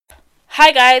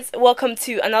Hi guys, welcome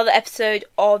to another episode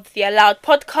of the Aloud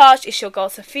podcast. It's your girl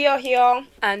Sophia here.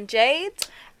 And Jade.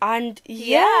 And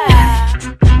yeah.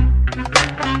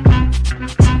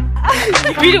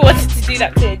 You really wanted to do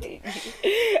that today, didn't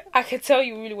you? I could tell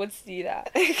you really wanted to do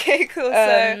that. Okay, cool.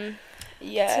 Yeah.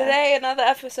 Today, another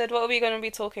episode, what are we going to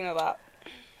be talking about?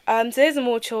 Today's a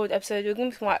more chilled episode. We're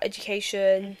going to be talking about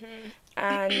education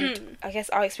and I guess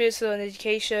our experiences on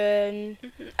education.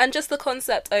 And just the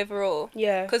concept overall.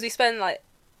 Yeah. Because we spend like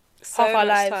so half our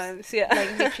much lives. time. Yeah.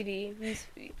 Like literally.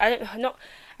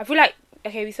 I feel like,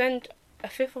 okay, we spend a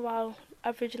fifth of our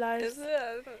average lives. Is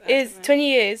it? Is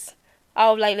 20 years.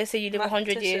 Out of like, let's say you live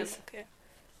 100 years. Okay.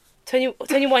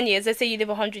 21 years, let's say you live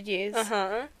 100 years.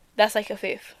 Uh-huh. That's like a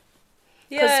fifth.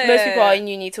 Yeah. Because most people are in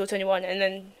uni till 21 and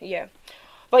then, yeah.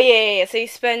 But yeah. So you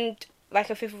spend like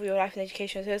a fifth of your life in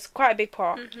education. So it's quite a big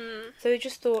part. Mm-hmm. So we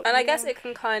just thought. And I guess it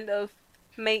can kind of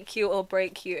make you or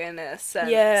break you in a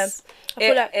sense. Yeah. I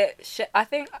feel like I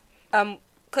think,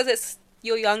 because it's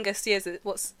your youngest years,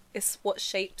 it's what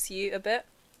shapes you a bit.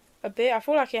 a bit. I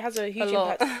feel like it has a huge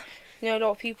lot. impact. You know, a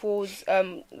lot of people's,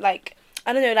 like,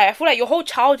 I don't know, like, I feel like your whole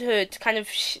childhood kind of,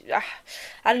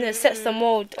 I don't know, sets the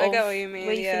mold I of get what you mean,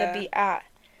 where you're going to be at.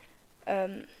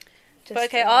 But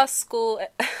okay, our school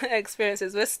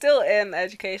experiences, we're still in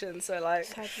education, so like...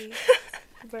 Sadly.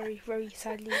 Very, very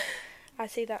sadly. I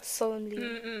say that solemnly.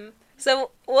 Mm-mm.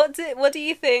 So what do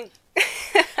you think...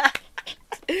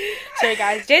 Sorry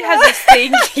guys, Jade has this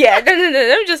thing. Yeah, no.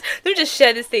 Let me just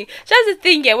share this thing. She has this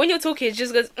thing. Yeah, when you're talking, it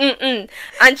just goes and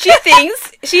she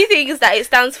thinks that it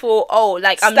stands for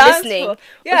like I'm listening.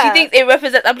 Yeah. Or she thinks it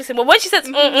represents I'm listening. But when she says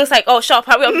it's like shut up,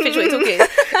 hurry up and finish what you're talking.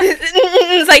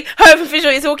 It's like hurry up and finish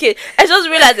what you're talking. And she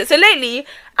doesn't realize it. So lately,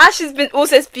 as she's been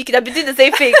also speaking, I've been doing the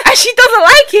same thing, and she doesn't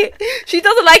like it. She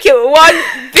doesn't like it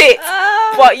one bit.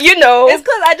 But you know, it's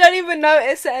because I don't even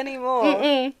notice it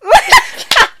anymore.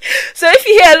 So if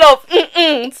you hear a lot of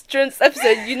during this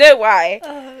episode, you know why.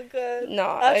 Oh god. No,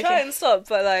 I'll try and stop,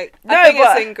 but like I think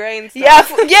it's ingrained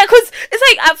stuff. Yeah, because it's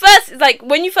like at first, it's like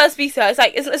when you first speak to her, it's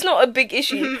like it's not a big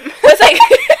issue. But it's like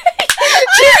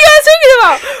she's what I'm talking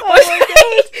about.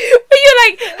 When you're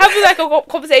like having like a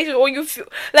conversation, or you feel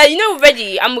like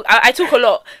already I talk a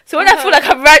lot. So when I feel like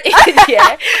I'm ranting,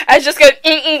 I just go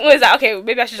it's like okay,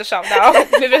 maybe I should just shut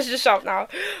up now.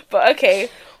 But okay.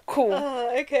 Cool.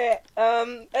 Okay.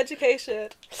 Education.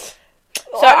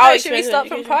 So should we start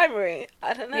from primary?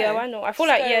 I don't know. Yeah, why not? I feel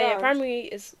like primary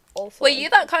is also. Were you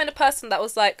that kind of person that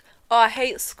was like, oh, I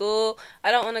hate school.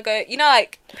 I don't want to go. You know,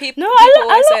 like people. No,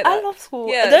 always say that. I love school.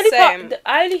 Yeah, same.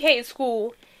 I only hated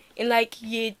school in like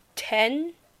year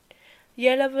 10,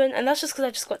 year 11, and that's just because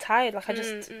I just got tired. Like I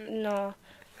just no.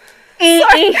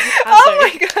 Sorry. Oh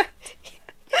my god.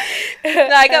 No,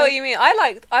 I get what you mean.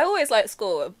 I always liked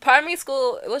school. Primary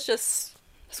school, it was just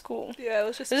school. Yeah, it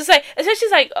was just like, especially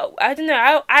like I don't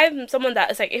know. I'm someone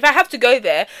that is like, if I have to go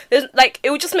there, there's like it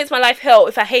would just make my life hell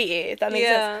if I hate it. If that makes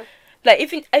sense. Like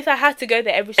if I had to go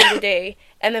there every single day,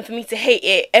 and then for me to hate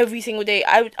it every single day,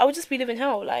 I would just be living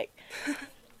hell. Like.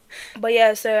 But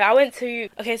yeah, so I went to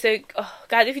guys,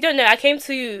 if you don't know, I came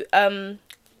to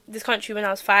this country when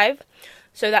I was 5.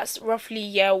 So that's roughly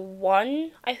year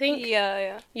 1, I think.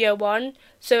 Yeah. Year 1.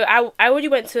 So I already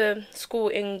went to school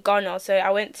in Ghana. So I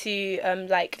went to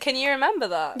Can you remember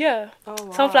that? Yeah. Oh,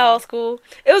 wow. Sunflower School.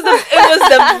 It was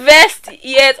the best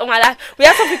years of my life. We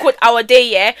had something called Our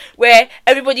Day, where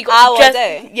everybody got dressed.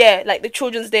 Day. Yeah, like the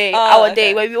children's day, Our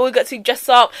Day, where we all got to dress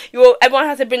up. Everyone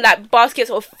had to bring like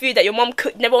baskets of food that your mom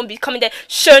cooked. And everyone would be coming there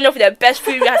showing off their best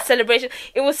food. We had celebration.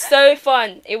 It was so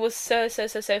fun. It was so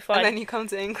fun. And then you come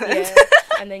to England. Yeah.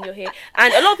 And then you're here.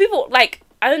 And a lot of people like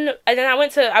I don't know. And then I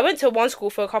went to one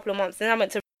school for a couple of months. Then I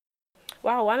went to.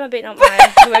 Wow, why am I beating up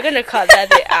my? We're gonna cut that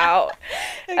bit out.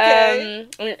 Okay.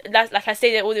 That's like I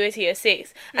stayed there all the way to year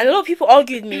 6, and a lot of people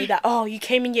argued with me that you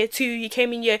came in year 2, you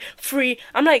came in year 3.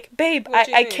 I'm like, babe,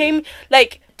 I came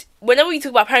like. Whenever we talk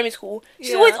about primary school,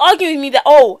 she's always arguing with me that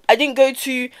I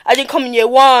didn't come in year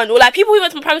 1, or like people who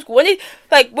went to my primary school when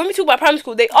we talk about primary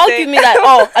school, they argue with me like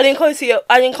I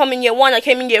didn't come in year 1, I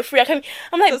came in year 3.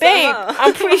 I'm like, babe,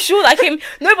 I'm pretty sure that I came.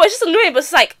 No, but it's just annoying. But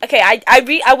it's like, okay,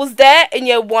 I was there in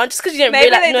year 1 just because you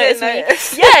didn't notice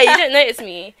me. Yeah, you didn't notice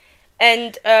me,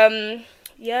 and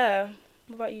yeah.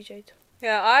 What about you, Jade?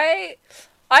 Yeah, I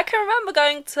can remember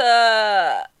going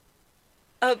to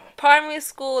a primary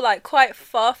school like quite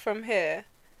far from here,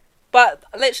 but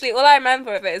literally all I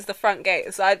remember of it is the front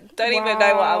gate, so I don't even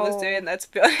know what I was doing there,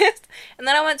 to be honest. And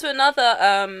then I went to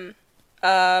another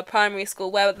primary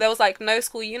school where there was like no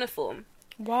school uniform.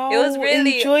 Wow, it was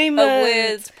really enjoyment. a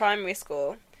weird primary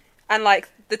school, and like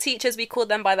the teachers, we called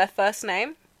them by their first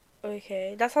name.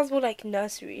 Okay, that sounds more like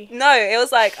nursery. No, it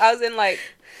was like I was in like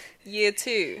year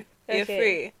 2, year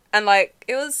Okay. 3, and like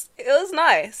it was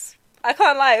nice. I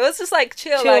can't lie, it was just like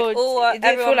chill, Chilled. like all It didn't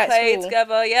everyone feel like played school.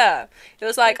 together. Yeah, it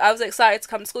was like I was excited to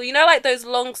come to school. You know, like those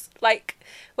long, like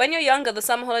when you're younger, the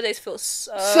summer holidays feel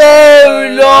so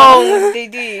long. They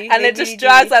do, and they it just really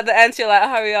drags do. at the end. You're like,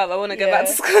 hurry up, I want to go back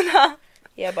to school now.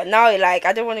 Yeah, but now like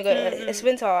I don't want to go. It's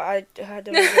winter. I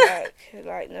don't want to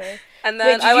like no. And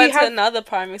then Wait, I went to another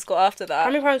primary school after that.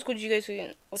 How many primary school did you go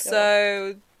to?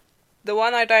 So, the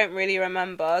one I don't really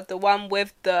remember, the one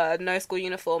with the no school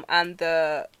uniform, and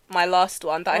my last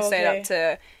one that I stayed up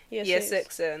to year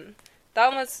 6 in. That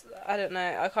one was, I don't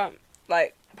know, I can't,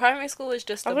 like, primary school was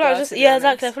just a blur. Yeah,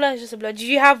 exactly. I feel like it's just a blur. Did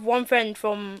you have one friend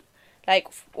from, like,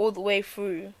 all the way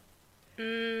through?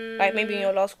 Like, maybe in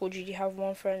your last school, did you have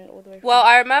one friend all the way through? Well,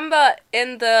 I remember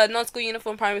in the non-school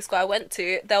uniform primary school I went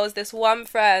to, there was this one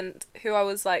friend who I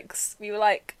was, like, we were,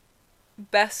 like,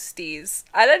 besties.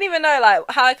 I don't even know, like,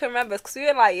 how I can remember, because we were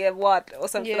in, like, year 1 or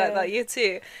something like that, year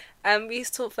 2. And we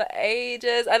used to talk for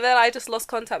ages, and then I just lost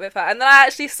contact with her. And then I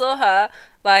actually saw her,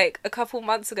 like, a couple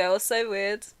months ago. It was so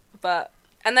weird. But,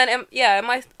 and then, in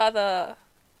my other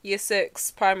year 6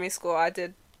 primary school, I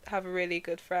did have a really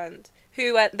good friend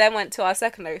who then went to our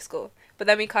secondary school. But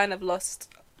then we kind of lost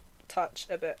touch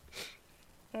a bit.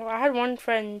 Well, I had one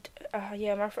friend,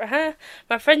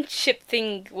 my friendship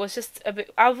thing was just a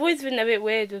bit, I've always been a bit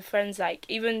weird with friends, like,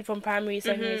 even from primary,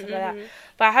 secondary, stuff like that.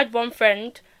 But I had one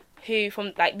friend who,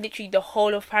 from, like, literally the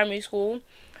whole of primary school,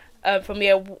 from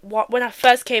year when I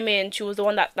first came in, she was the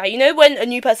one that, like, you know when a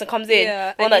new person comes in,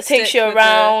 the one that takes you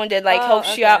around and, like,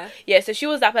 helps you out. Yeah, so she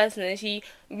was that person, and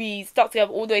we stuck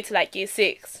together all the way to, like, year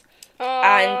 6. Oh,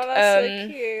 and that's so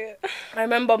cute. I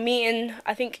remember meeting,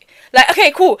 I think, like,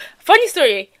 okay, cool. Funny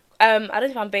story. I don't know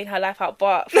if I'm baiting her life out,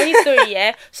 but funny story,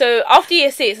 yeah. So after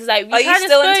year 6, it's like we kind of spoke. Are you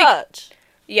still in touch?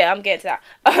 Yeah, I'm getting to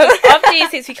that. After year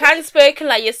 6, we kind of spoke in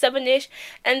like year 7ish,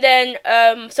 and then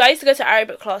so I used to go to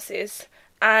Arabic classes.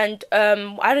 And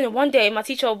I don't know, one day my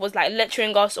teacher was like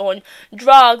lecturing us on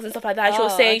drugs and stuff like that. And she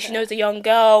was saying she knows a young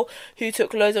girl who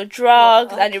took loads of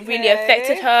drugs and it really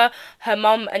affected her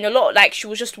mum, and a lot, like, she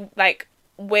was just like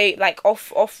way like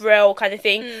off rail kind of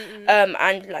thing.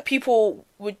 And like people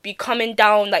would be coming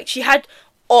down, like she had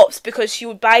ops because she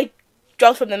would buy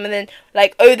drugs from them and then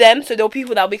like owe them, so there were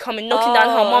people that would be coming knocking down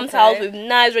her mum's house with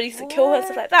knives ready to kill her and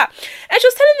stuff like that. And she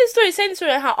was saying this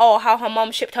story how her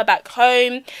mum shipped her back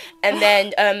home, and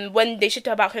then when they shipped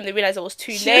her back home they realised it was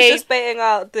too late. She was just baiting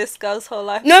out this girl's whole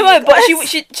life. No, but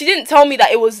she didn't tell me that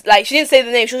it was, like, she didn't say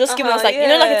the name. She was just giving us, like, you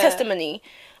know, like a testimony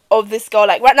of this girl.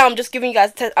 Like, right now I'm just giving you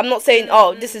guys I'm not saying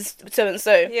this is so and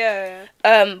so.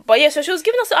 But yeah, so she was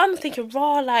giving us, I'm thinking,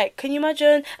 raw, like, can you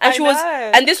imagine? And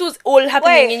and this was all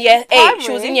happening in year 8. She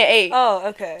was in year 8. Oh,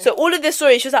 okay. So all of this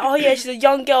story, she was like, oh yeah, she's a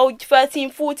young girl,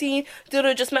 13, 14,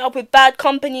 just met up with bad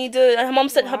company, and her mum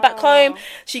sent her back home.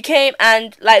 She came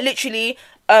and, like, literally,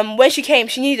 when she came,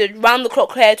 she needed round the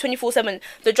clock care, 24/7.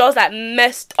 The drugs, like,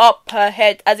 messed up her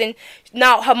head, as in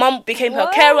now her mum became her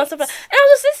carer and stuff like that. And I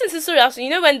was just listening to the story after, you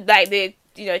know, when, like, they,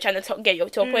 you know, trying to get you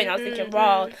to a point. I was thinking,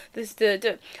 wow, this is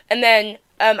the. And then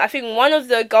I think one of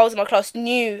the girls in my class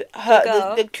knew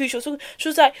her, the two she was talking. She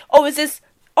was like, oh, is this,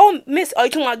 oh, miss, are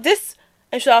you talking about this?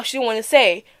 And she was like, she didn't want to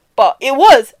say, but it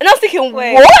was. And I was thinking,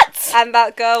 what? And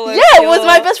that girl was it was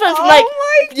my best friend from like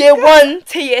year 1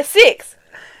 to year 6.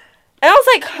 And I was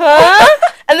like, huh?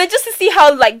 And then just to see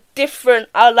how, like, different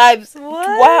our lives.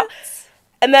 Wow.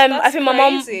 And then I think my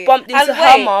mum bumped into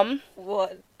her mum.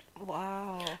 What?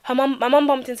 Wow. My mum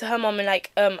bumped into her mum in,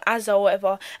 like, Azza or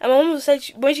whatever. And my mum said,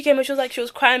 when she came in, she was like, she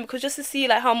was crying because just to see,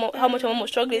 like, how much her mum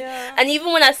was struggling. And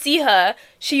even when I see her,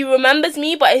 she remembers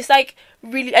me, but it's like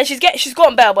really, and she's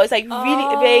gotten better, but it's like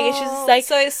really big, and she's just like,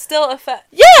 so it's still affect.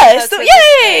 Yeah, it's still,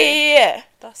 yeah.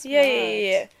 That's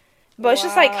yeah. But it's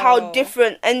just like how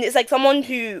different, and it's like someone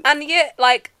who, and yet,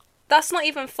 like, that's not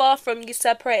even far from you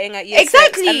separating at year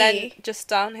 6 and then just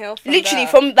downhill from literally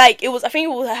there. From, like, I think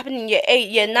it was happening in year 8,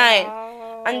 year 9.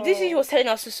 And this is, he was telling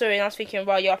us the story, and I was thinking,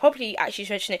 wow, yeah, I probably actually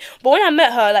mentioned it. But when I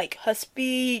met her, like, her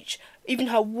speech, even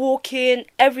her walking,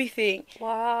 everything.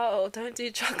 Wow, don't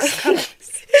do drugs. More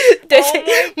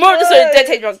of the story, don't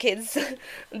take drugs, kids.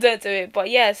 Don't do it. But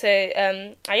yeah, so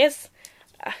I guess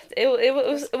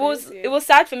it was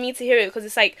sad for me to hear it, because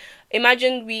it's like,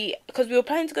 imagine because we were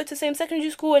planning to go to the same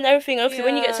secondary school and everything. And obviously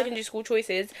when you get secondary school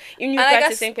choices, even you go to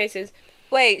the same places.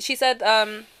 Wait, she said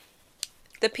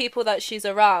the people that she's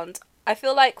around. I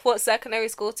feel like what secondary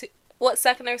school what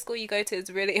secondary school you go to is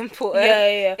really important.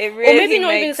 Yeah. It really or maybe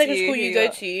not even the makes secondary school you go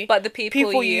are. to, but the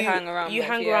people you hang around you with,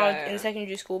 hang around in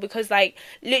secondary school, because like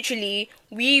literally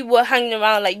we were hanging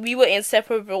around, like we were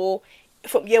inseparable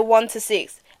from year 1 to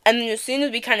 6. And then as soon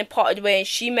as we kind of parted way and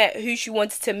she met who she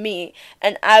wanted to meet,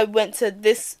 and I went to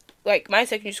this, like, my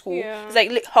secondary school, it's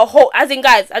like her whole, as in,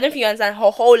 guys, I don't think you understand,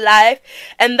 her whole life.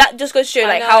 And that just goes to show,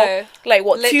 like, how, like,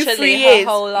 what, literally 2-3 years,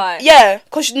 her whole life. Yeah,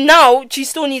 because now she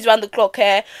still needs round the clock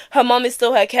care. Her mum is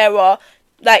still her carer.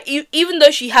 Like, even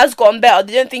though she has gotten better,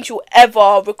 they don't think she'll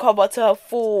ever recover to her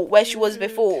full where she was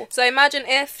before. So imagine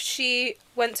if she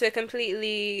went to a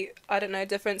completely, I don't know,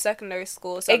 different secondary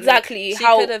school or something. Exactly, she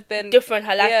how could have been different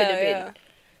her life could have been.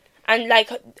 And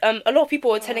like, a lot of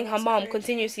people were telling her mum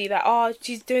continuously that, oh,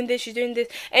 she's doing this. And then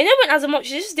when as a mum,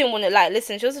 she just didn't want to, like,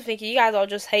 listen. She was thinking, you guys are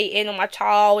just hating on my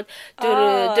child. Like,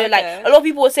 a lot of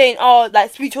people were saying, oh,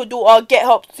 like, speak to your daughter, get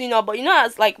help sooner. But you know,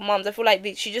 as like mums, I feel like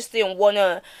she just didn't want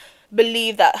to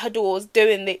believe that her daughter was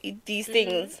doing these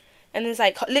things. And it's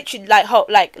like literally like her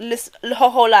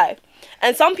whole life.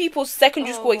 And some people's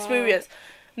secondary school experience,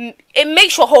 it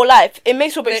makes your whole life. It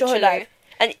makes or breaks your whole life.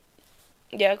 And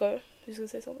yeah, go. Who's gonna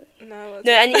say something? No,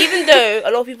 and even though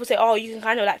a lot of people say, oh, you can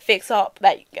kind of like fix up,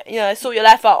 like, you know, sort your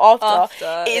life out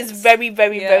after it is very,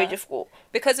 very, very difficult.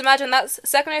 Because imagine that's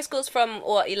secondary school's from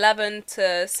what, 11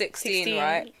 to 16,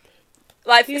 right?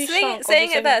 Like,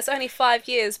 saying it there, it's only 5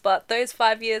 years, but those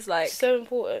 5 years, like, so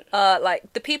important.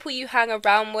 Like, the people you hang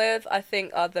around with, I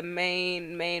think, are the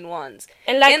main ones.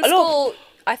 And like in school,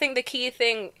 I think the key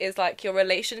thing is like your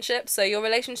relationship. So your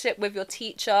relationship with your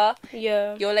teacher,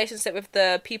 your relationship with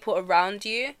the people around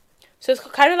you. So it's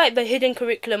kind of like the hidden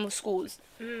curriculum of schools,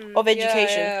 of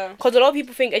education. Because a lot of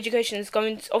people think education is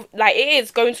going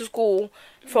to school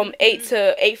from 8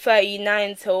 to 8:30,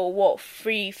 9 till what,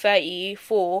 3:30,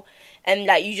 4. And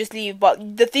like you just leave,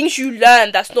 but the things you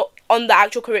learn that's not on the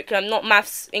actual curriculum, not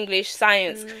maths, English,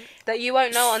 science, that you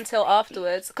won't know until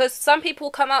afterwards. Because some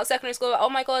people come out secondary school like, oh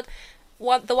my god,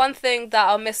 the one thing that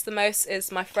I'll miss the most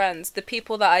is my friends, the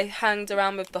people that I hanged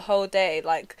around with the whole day.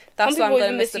 Like, that's what I'm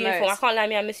going to miss the most. I can't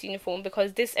lie, I miss uniform,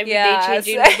 because this everyday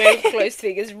changing very close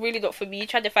thing is really not for me. You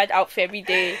try to find outfit every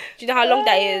day. Do you know how long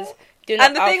that is?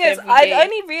 And the thing is, I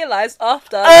only realised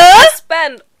after I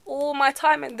spent all my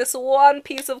time in this one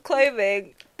piece of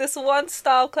clothing, this one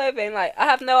style of clothing. Like, I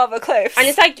have no other clothes. And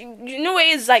it's like, you know what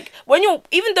it is, like, when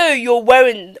even though you're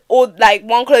wearing all like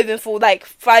one clothing for like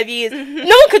 5 years, no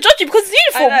one could judge you because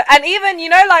it's uniform. And even, you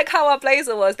know, like how our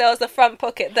blazer was, there was the front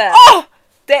pocket there. Oh!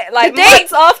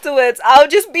 Months afterwards, I'll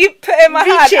just be putting my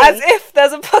hand as if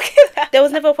there's a pocket there. There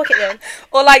was never a pocket then.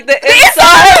 Or like the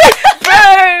inside.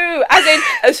 Bro!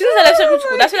 As soon as I left secondary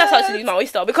school, that's when I started to lose my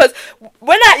oyster. Because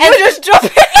when you just drop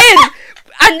it in.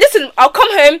 And listen, I'll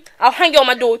come home, I'll hang it on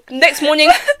my door. Next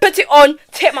morning, put it on,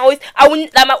 take my oyster.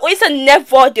 My oyster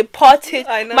never departed.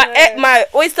 I know. My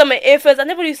oyster, my earphones. I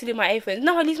never used to leave my earphones.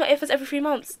 No, I lose my earphones every 3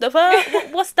 months.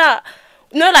 What's that?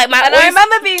 No, like I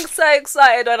remember being so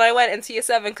excited when I went into year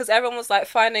 7 because everyone was like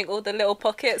finding all the little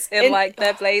pockets in like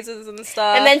their blazers and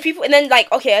stuff. And then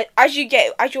like, okay, as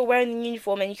you're wearing the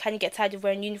uniform and you kind of get tired of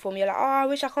wearing uniform, you're like,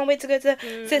 oh, I can't wait to go to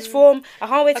sixth form. I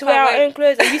can't wait to wear our own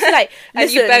clothes. And you used to like,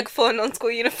 and you beg for a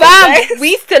non-school uniform. We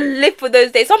used to live for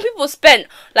those days. Some people spent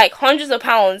like hundreds of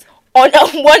pounds on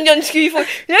one non-school uniform.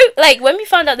 You know, like when we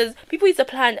found out there's people used to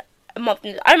plan a month.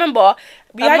 I remember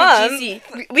we had a GC.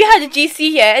 We had a GC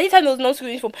here. Anytime there was no school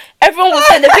uniform, everyone would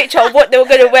send a picture of what they were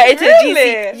going to wear into the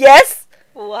GC. Yes.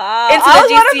 Wow. I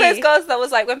was one of those girls that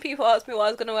was like, when people asked me what I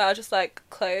was going to wear, I was just like,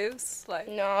 clothes. Like,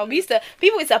 no,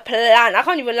 people used to plan. I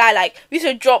can't even lie. Like, we used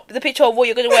to drop the picture of what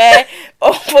you're going to wear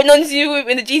for non-school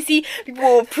in the GC. People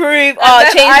will approve.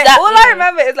 Change that. All I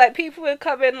remember is like people would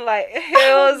come in like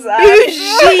heels.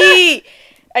 Bougie.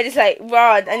 And it's like,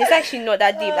 run. And it's actually not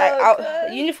that deep.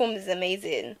 Like, uniform is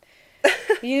amazing.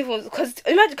 Uniforms, because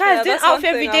imagine, guys, doing outfit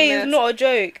every day is not a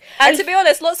joke. And to be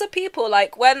honest, lots of people,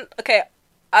 like,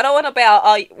 I don't want to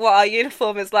bet what our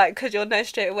uniform is like, because you'll know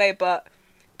straight away, but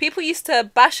people used to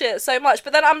bash it so much.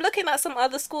 But then I'm looking at some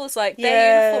other schools, like,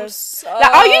 their uniforms so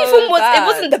like, our uniform it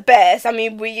wasn't the best. I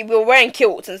mean, we were wearing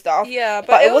kilts and stuff. Yeah,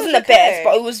 but it wasn't the best.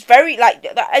 But it was very, like,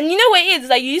 and you know what it is?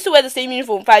 Like, you used to wear the same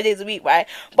uniform 5 days a week, right?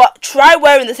 But try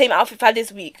wearing the same outfit 5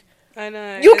 days a week. I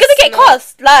know. You're gonna get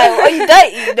cussed. Like, are you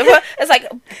dirty? It's like,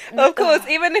 of course,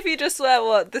 even if you just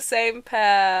wear the same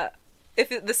pair,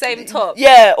 the same top.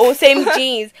 Yeah, or same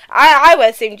jeans. I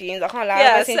wear same jeans. I can't lie.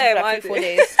 Yeah, I wear same jeans for like 4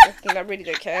 days. I really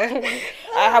don't care.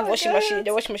 I have washing machine.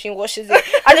 The washing machine washes it.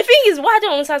 And the thing is, what I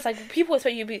don't understand is like people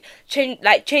expect you to be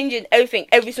changing everything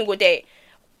every single day.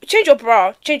 change your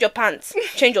bra, change your pants,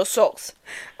 change your socks.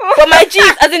 But my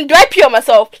jeans, as in, do I pee on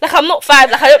myself? Like, I'm not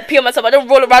 5, like, I don't pee on myself, I don't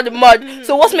roll around in mud.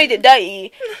 So what's made it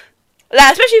dirty?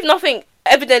 Like, especially if nothing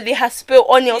evidently has spilled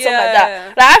on you or something like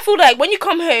that. Like, I feel like when you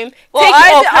come home, well, take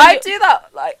it off. I do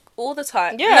that, like, all the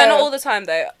time. Yeah. No, not all the time,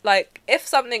 though. Like, if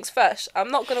something's fresh,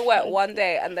 I'm not going to wear it one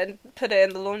day and then put it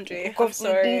in the laundry. I'm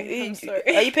sorry. I'm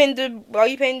sorry. Are you paying the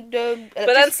But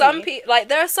then some people, like,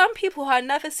 there are some people who I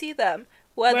never see them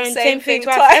wear the same thing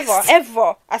twice.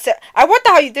 Ever. I wonder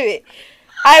how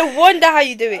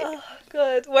you do it. Oh,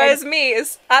 God. Whereas me,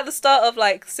 it's at the start of,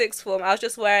 like, sixth form, I was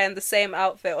just wearing the same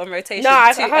outfit on rotation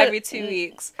every 2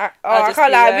 weeks. I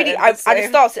can't lie. At the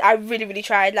start, I really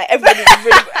tried. Like, everybody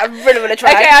I really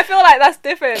tried. Okay, I feel like that's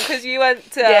different because you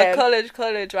went to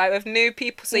college, right, with new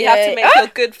people, so you have to make your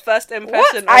good first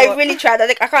impression. I really tried.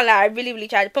 I can't lie. I really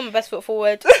tried. I put my best foot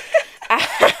forward.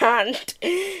 And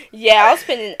yeah, I was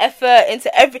putting effort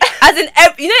into every,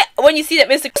 you know, when you see that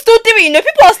Mr. still doing, you know,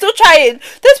 people are still trying.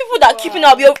 There's people that are keeping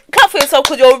up. You're clap for yourself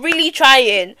because you're really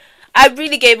trying. I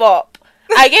really gave up.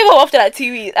 I gave up after like 2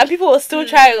 weeks, and people were still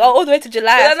trying all the way to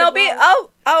July. But then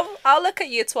I'll look at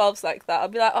year 12s like that. I'll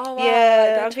be like, oh wow,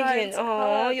 yeah, I'm thinking,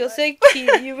 oh, you're so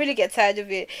cute. You really get tired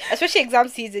of it, especially exam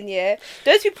season. Yeah,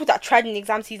 those people that tried in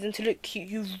exam season to look cute,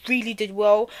 you really did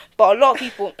well. But a lot of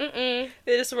people, they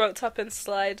just rocked up in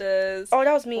sliders. Oh,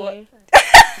 that was me.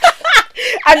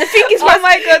 And the thing is, oh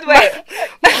my god, wait,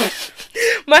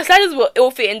 my sliders were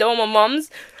ill fitting. They were my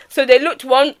mum's. So they looked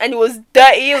one and it was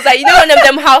dirty. It was like, you know, one of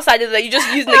them house sliders that you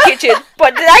just use in the kitchen.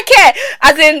 But did I care?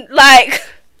 As in, like,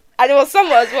 and it was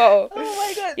summer as well. Oh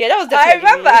my god. Yeah, that was definitely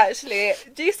I remember actually,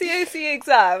 GCSE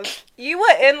exams, you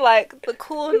were in like the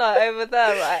corner over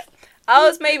there, right? I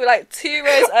was maybe like 2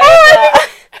 rows over.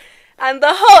 And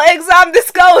the whole exam,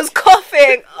 this girl was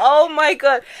coughing. Oh my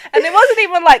god. And it wasn't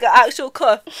even like an actual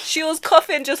cough. She was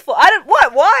coughing just for,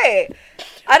 why?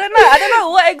 I don't know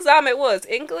what exam it was.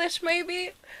 English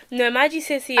maybe? No, my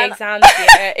GCSE exams,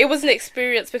 yeah, it was an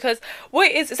experience because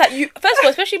what it is, it's like you, first of all,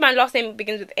 especially my last name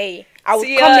begins with A. I would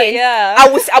come in,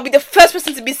 I'll be the first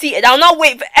person to be seated. I'll not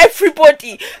wait for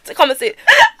everybody to come and sit.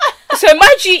 So in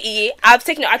my GE, I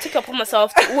took it upon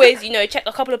myself to always, you know, check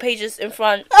a couple of pages in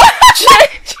front. I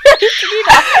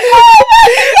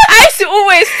used to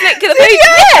always flick to the page.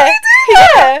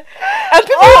 Yeah. And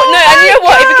people, and you know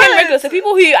what? It became regular. So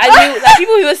people who I knew, like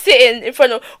people who were sitting in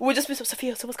front of, would just be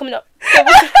Sophia. So what's coming up?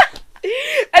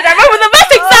 And I remember the maths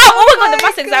exam. Oh my god, the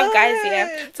maths exam, guys. Yeah.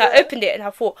 So I opened it and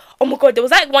I thought, oh my god, there was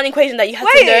like one equation that you had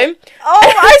to know. Oh,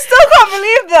 I still can't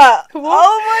believe that. What?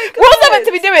 Oh my god. What was I meant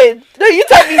to be doing? No, you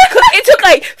tell me. It took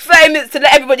like 30 minutes to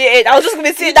let everybody in. I was just gonna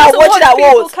be sitting down watching that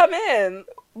people come in.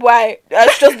 Why? I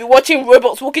should just be watching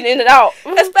robots walking in and out.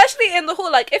 Especially in the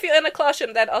hall, like if you're in a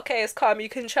classroom, then okay, it's calm. You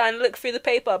can try and look through the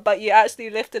paper, but you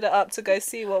actually lifted it up to go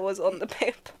see what was on the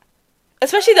paper.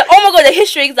 Especially the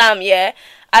history exam, yeah.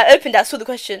 I opened that, saw the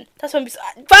question. That's when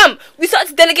we started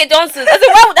to delegate the answers. I said,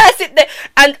 why would I sit there?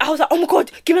 And I was like, oh my god,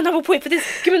 give me another point for this,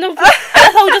 give me another point. And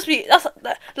that's how it would just be, that's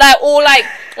like, or like,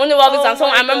 on the other exam,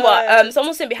 I remember,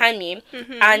 someone sitting behind me,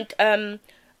 and,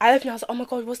 I opened it, I was like, oh my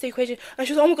god, what's the equation? And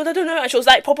she was like, oh my god, I don't know. And she was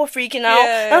like proper freaking out.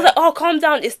 Yeah. And I was like, oh, calm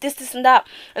down, it's this and that.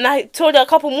 And I told her a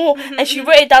couple more, and she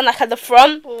wrote it down like at the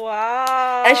front.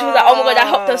 Wow. And she was like, oh my god, that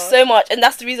helped her so much. And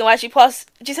that's the reason why she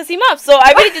passed GCSE maths. So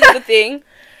I really did a good thing.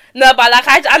 No, but like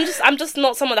I'm just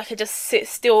not someone that could just sit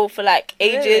still for like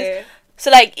ages. Really? So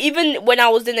like even when I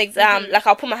was in exam, like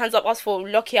I'll put my hands up, ask for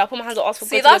lucky. I'll put my hands up, ask for.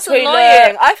 See, that's annoying.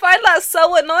 I find that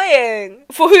so annoying.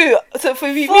 For who? So for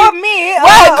me. Wow,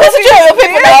 concentrate on your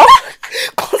paper now.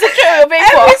 Concentrate on your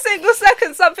paper. Every single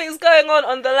second, something's going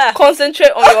on the left.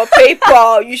 Concentrate on your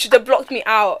paper. You should have blocked me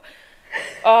out.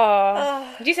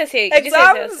 GCSE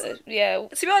exams. Yeah.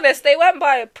 To be honest, they went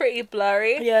by pretty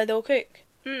blurry. Yeah, they were quick.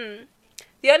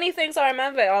 The only things I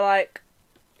remember are like,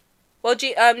 well,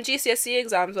 GCSE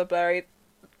exams were blurry.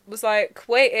 It was like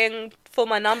waiting for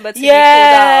my number to be called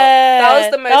out. That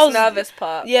was the most nervous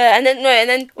part. Yeah, and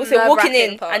then also walking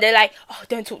in part. And they're like, oh,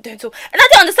 don't talk. And I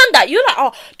don't understand that. You're like,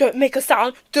 oh, don't make a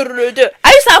sound. I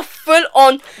used to have full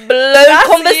on blown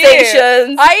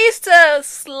conversations. I used to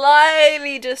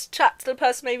slyly just chat to the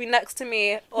person maybe next to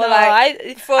me or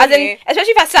especially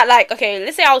if I sat like, okay,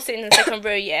 let's say I was sitting in the second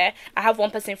row, yeah, I have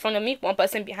one person in front of me, one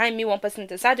person behind me, one person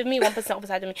to the side of me, one person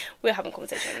opposite of me. We're having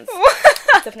conversations.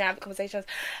 Definitely having conversations.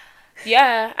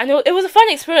 Yeah, and it was a fun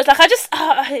experience. Like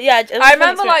I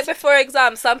remember like before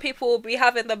exams, some people will be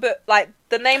having the book, like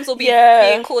the names will be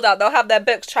being called out. They'll have their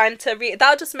books trying to read. That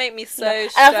would just make me so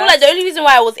stressed. And I feel like the only reason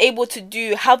why I was able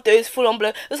to have those full on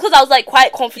blow was because I was like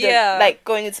quite confident, like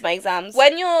going into my exams.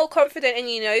 When you're confident and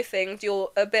you know things,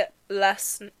 you're a bit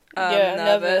less nervous.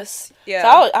 nervous. Yeah.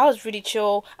 So I was really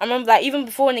chill. I remember, like, even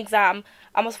before an exam,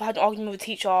 I must have had an argument with a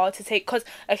teacher to take, because,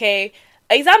 okay,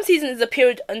 exam season is a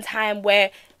period in time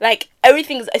where, like,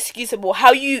 everything is excusable.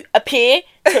 How you appear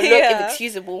to look is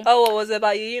excusable. Oh, what was it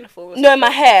about your uniform? No, my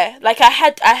hair. Like, I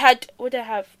had, what did I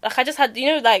have? Like, I just had, you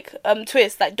know, like,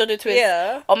 twist, like, dodo twist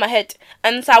on my head.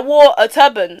 And so I wore a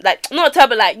turban, like, not a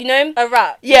turban, like, you know? A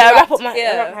wrap. Yeah, a wrap up my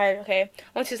head, okay.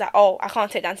 And she was like, oh, I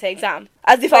can't take that to the exam.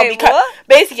 As if I'll be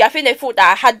basically, I think they thought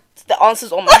that I had the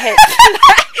answers on my head.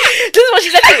 This is what she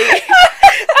said to me.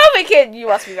 I'm thinking, you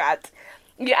must be mad.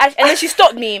 Yeah, and then she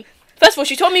stopped me. First of all,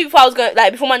 she told me before I was going,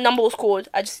 like, before my number was called.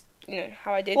 I just, you know,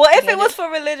 how I did. Well, if it was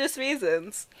for religious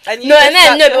reasons, and you but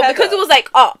because it was like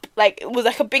up, like it was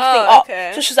like a big thing up.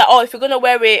 Okay. So she was like, oh, if you're gonna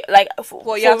wear it, like,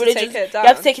 for you have religious, to take it down. You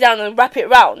have to take it down and wrap it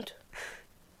round.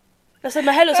 I said,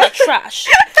 my hair looks like trash.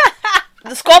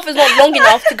 The scarf is not long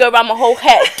enough to go around my whole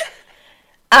head,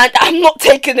 and I'm not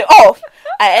taking it off.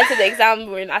 I entered the exam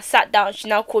room. I sat down. She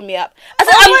now called me up. I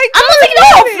said, I'm not taking it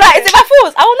off. Like, is it my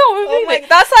fault? I don't know.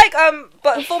 That's like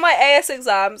But for my AS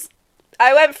exams,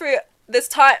 I went through this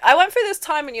time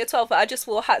in year 12 where I just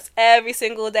wore hats every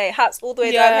single day. Hats all the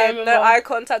way down here. No eye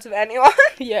contact with anyone.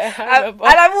 Yeah, I remember.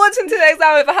 And I walked into the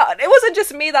exam with a hat. It wasn't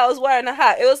just me that was wearing a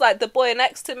hat. It was like the boy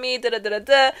next to me. I'm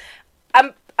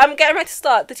getting ready to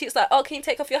start. The teacher's like, oh, can you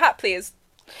take off your hat, please?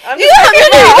 I'm just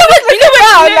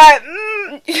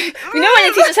you know when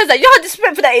the teacher says that, you know how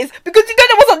disrespectful that is, because you don't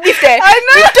know what's underneath there. I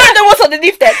know. You don't know what's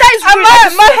underneath there. That is rude.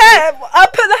 My hair, I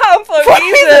put the hat on for a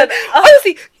reason.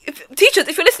 Honestly, teachers,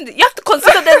 if you're listening, you have to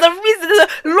consider there's a reason, there's a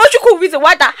logical reason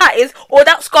why that hat is, or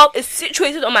that scarf is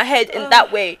situated on my head in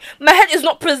that way. My head is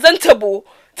not presentable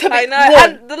to be worn.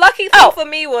 And the lucky thing for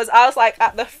me was I was like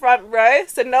at the front row,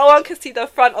 so no one could see the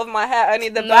front of my hair, only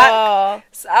the back.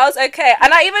 So I was okay,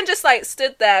 and I even just like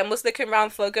stood there and was looking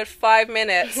around for a good 5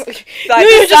 minutes, like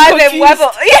deciding whether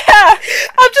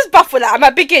I'm just baffled. Like, I'm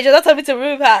a big age, and that's told me to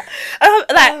remove her. And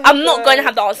I'm not going to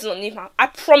have the answers underneath my. I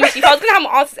promise you, if I was going to have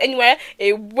my answers anywhere,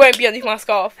 it won't be underneath my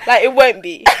scarf. Like, it won't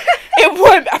be. It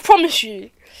won't. I promise you.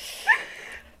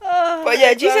 But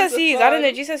yeah, GCSEs, I don't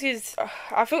know, GCSEs,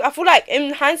 I feel like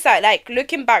in hindsight, like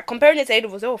looking back, comparing it to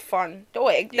A-levels, they were fun. They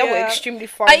were extremely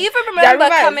fun. I even remember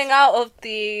coming out of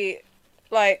the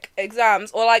like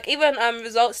exams, or like even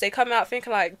results day, coming out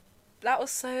thinking like that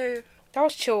was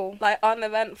chill, like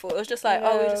uneventful. It was just like,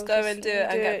 we just go and do it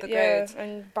and get the grades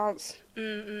and bounce.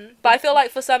 But I feel like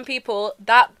for some people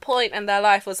that point in their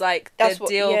life was like the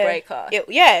deal breaker.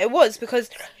 It was,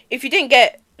 because if you didn't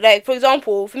get, like, for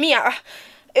example, for me,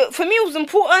 it was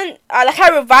important. Like,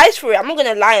 I revised for it. I'm not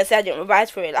gonna lie and say I didn't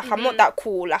revise for it. Like, I'm not that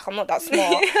cool. Like, I'm not that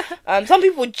smart. Some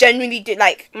people genuinely did.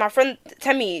 Like, my friend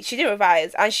Temi, she didn't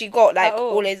revise, and she got like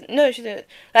all A's. No, she didn't.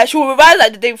 Like, she will revise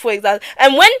like the day before exams.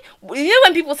 And when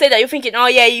when people say that, you're thinking, oh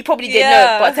yeah, you probably did.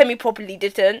 No, but Temi properly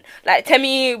didn't. Like,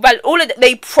 Temi, well,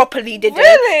 they properly didn't.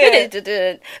 Really? They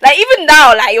didn't. Like, even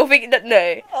now, like, you're thinking that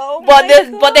no. Oh but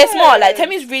they're smart. Like,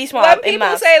 Temi's really smart. When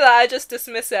people say that, I just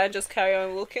dismiss it and just carry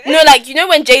on walking. No, like, you know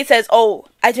when Jay says, oh,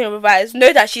 I didn't revise,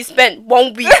 know that she spent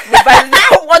 1 week revising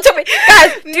one topic.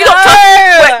 Guys,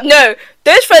 no,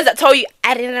 those friends that tell you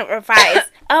I didn't revise,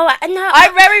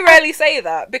 I very rarely say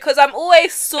that, because I'm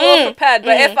always prepared,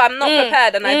 but if I'm not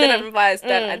prepared and I didn't revise,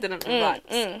 then I didn't revise.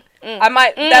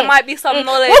 There might be some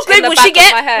knowledge in the back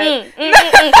of my head. Then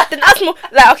that's more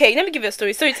like, okay, let me give you a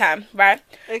story time, right?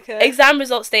 Okay. Exam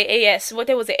results day, AS, what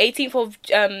day was it? 18th of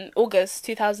August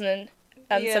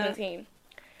 2017.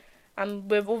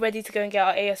 And we're all ready to go and get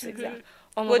our AS exam.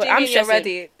 Oh my God, do you mean you're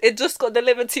ready? It just got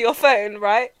delivered to your phone,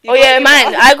 right? Mine.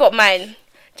 I got mine.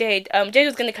 Jade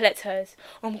was gonna collect hers.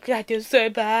 Oh my God, I did so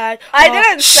bad. I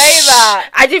didn't say that.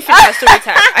 I didn't finish that story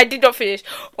time. I did not finish.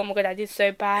 Oh my God, I did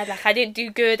so bad. Like, I didn't do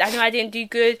good. I know I didn't do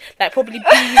good. Like, probably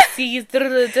B's, C's,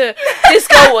 This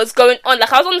girl was going on. Like,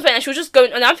 I was on the phone and she was just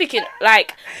going on. I'm thinking,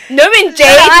 like, knowing Jade,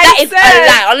 that is a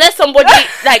lie. Unless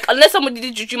somebody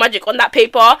did juju magic on that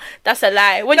paper, that's a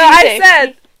lie. What did you say?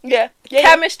 I said,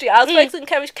 chemistry. I was focusing on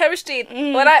chemistry.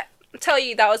 When I tell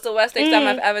you that was the worst exam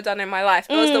I've ever done in my life.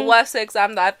 It was the worst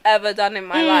exam that I've ever done in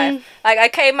my life. Like, I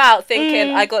came out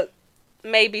thinking I got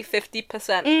maybe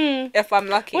 50% if I'm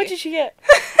lucky. What did she get?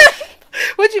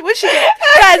 What did she get?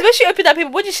 Guys, when she opened that paper,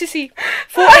 what did she see?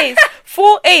 4 A's.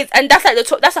 4 A's, and that's like the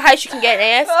top, that's the highest you can get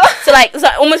in AS. So like, it's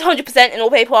like almost 100% in all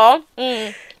paper.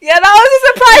 Yeah, that was a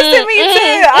surprise to me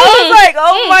too. I was like,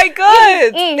 oh my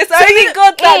God. It's only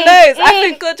God that knows. I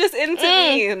think God just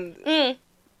intervened.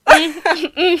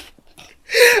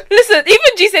 Listen,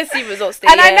 even GCSE results stay.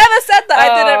 And I never said that I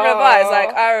didn't revise.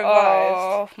 Like, I revised.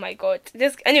 Oh my god.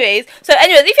 Anyways,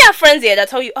 if you have friends here that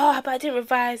tell you, oh, but I didn't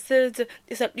revise,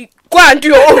 it's like, go and do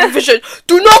your own revision.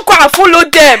 Do not go and follow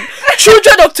them.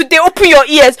 Children of today, open your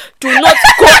ears. Do not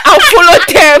go and follow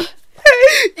them.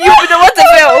 You'll be the one to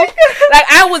fail. Like,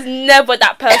 I was never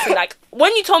that person. Like,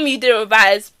 when you told me you didn't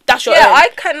revise, that's your own. I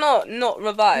cannot not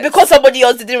revise. Because somebody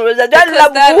else didn't revise.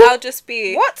 Because then I'll just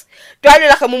be... What? Do I look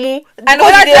like a mumu? And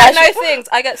when I don't know things,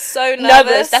 I get so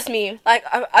nervous. That's me. Like,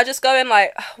 I just go in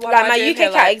like... What like, am my I doing UK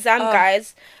here? CAT exam,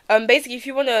 guys. Basically, if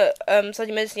you want to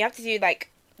study medicine, you have to do, like,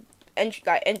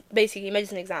 basically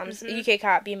medicine exams. UK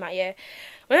CAT, BMAT, yeah.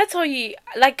 When I tell you,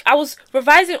 like, I was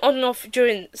revising on and off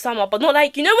during summer, but not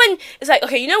like, you know when, it's like,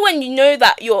 okay, you know when you know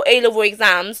that your A-level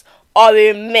exams are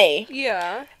in May?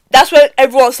 Yeah. That's when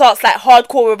everyone starts, like,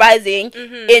 hardcore revising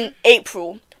in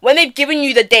April. When they've given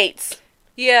you the dates.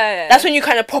 Yeah. That's when you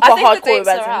kind of proper hardcore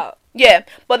revising. Are out. Yeah,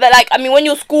 but then, like, I mean, when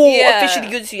your school officially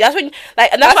gives you, that's when,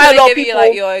 like, and that's why a lot of people, you,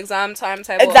 like, your exam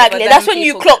timetable. Exactly, that's when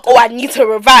you clock, I need to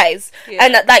revise,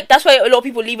 and like, that's why a lot of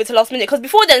people leave it to last minute, because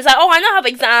before then, it's like, I know I have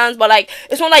exams, but, like,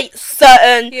 it's not, like,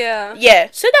 certain,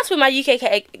 so that's with my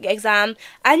UK exam,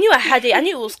 I knew I had it, I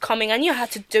knew it was coming, I knew I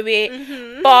had to do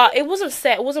it, but it wasn't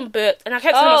set, it wasn't booked, and I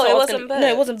kept telling myself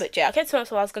it wasn't booked yet, I kept telling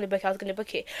myself I was going to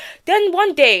book it, then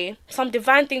one day, some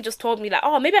divine thing just told me, like,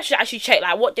 oh, maybe I should actually check,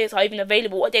 like, what days are even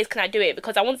available, what days can I do it,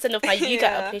 because I want to send off my UK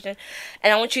application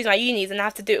and I want to choose my unis and I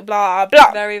have to do it blah blah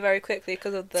very, very quickly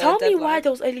because of the Tell deadline. me why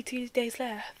there was only 2 days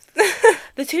left.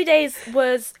 The 2 days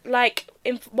was like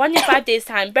in 5 days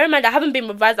time. Bear in mind I haven't been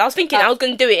revised. I was thinking I was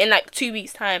going to do it in like 2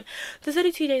 weeks time. There's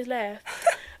only 2 days left.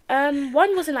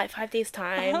 One was in like 5 days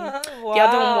time. Wow, the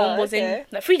other one was in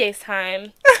like 3 days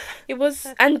time. It was,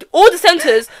 and all the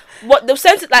centres, all the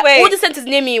centres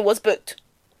near me was booked.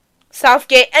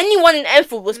 Southgate, anyone in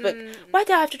Enfield was booked. Why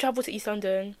did I have to travel to East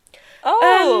London?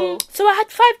 Oh, so I had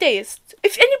 5 days.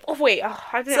 If any,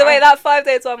 that 5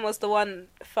 days one was the one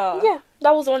far. Yeah,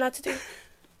 that was the one I had to do.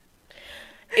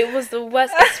 It was the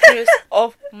worst experience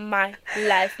of my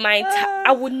life.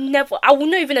 I would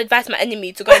not even advise my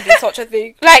enemy to go and do such a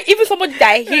thing. Like, even somebody that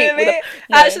I hate. Really?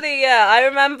 Actually, yeah, I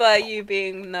remember you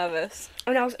being nervous.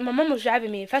 And my mum was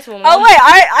driving me. First of all,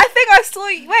 I think I saw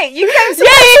you. Wait, you came to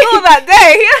my school that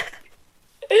day.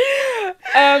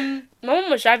 My mum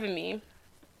was driving me.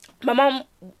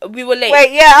 We were late.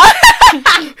 Wait, yeah. I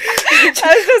was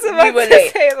just about to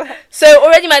say that. So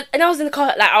already and I was in the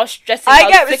car, like, I was stressing. I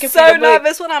get so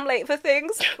nervous when I'm late for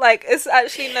things. Like, it's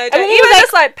actually no joke. Even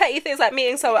just like petty things like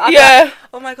meeting someone. I'm like,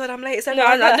 oh my god, I'm late. No,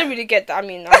 I don't really get that. I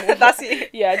mean, that's you.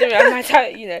 Yeah, I don't really, my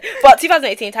time, you know. But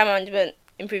 2018 time management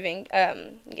improving.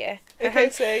 Yeah. Okay,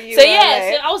 so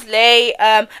I was late.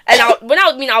 And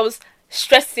I was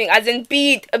stressing, as in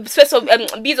beads of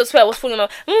sweat was falling on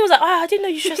my mum was like, I didn't know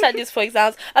you stress like this for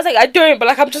exams. I was like, I don't, but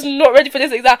like I'm just not ready for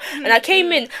this exam. And I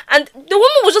came in and the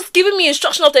woman was just giving me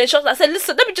instruction after instruction. I said,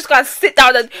 listen, let me just go and sit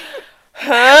down and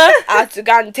I had to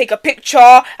go and take a picture,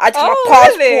 I had to take my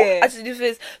passport, I had to do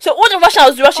this. So all the rush I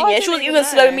was rushing it, she was even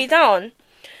slowing me down.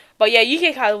 But yeah,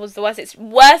 UK CAT was the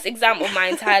worst exam of my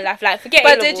entire life. Like, forget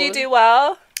But did you do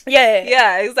well?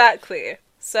 Yeah, exactly.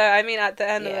 So I mean, at the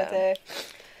end of the day.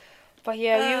 But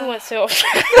yeah, you went so off.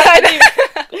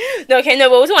 No, but we're talking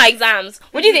about exams.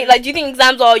 What do you think? Like, do you think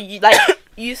exams are like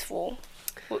useful?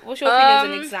 What's your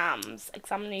opinions on exams?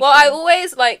 Examination. Well, I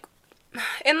always like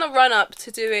in the run up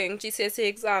to doing GCSE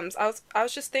exams. I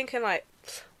was just thinking like,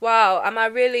 wow, am I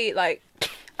really like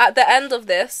at the end of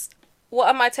this? What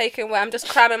am I taking where I'm just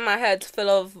cramming my head full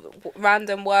of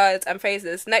random words and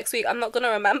phrases? Next week I'm not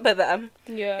gonna remember them.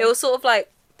 Yeah. It was sort of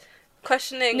like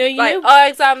questioning are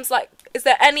exams like. Is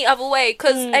there any other way?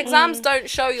 Because exams don't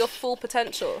show your full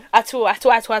potential. At all.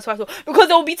 Because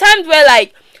there will be times where,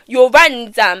 like, you'll write an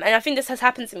exam, and I think this has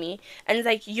happened to me, and it's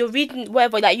like, you're reading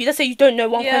whatever, like, you just say you don't know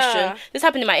one question. This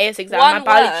happened in my AS exam, my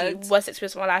biology, worst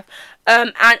experience of my life.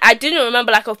 And I didn't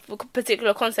remember, like, a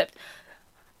particular concept.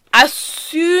 As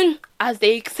soon as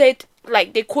they said,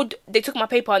 like, they took my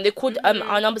paper, and they called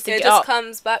our numbers to get up. It just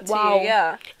comes back to you,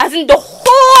 yeah. As in, the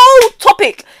whole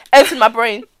topic entered my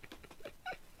brain.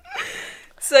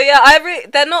 So yeah,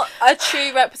 they're not a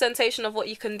true representation of what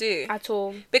you can do at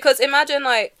all. Because imagine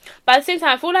like, but at the same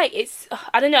time, I feel like it's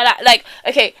I don't know, like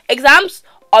okay, exams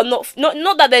are not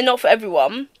that they're not for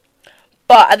everyone,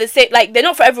 but at the same they're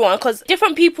not for everyone because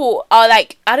different people are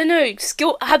like I don't know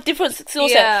have different skill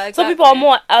sets. Yeah, exactly. Some people are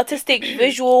more artistic,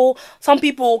 visual. Some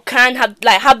people can have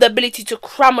the ability to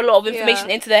cram a lot of information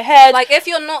into their head. Like if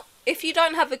you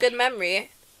don't have a good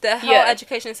memory. the whole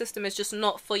education system is just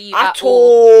not for you at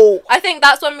all. I think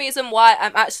that's one reason why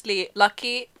I'm actually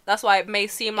lucky. That's why it may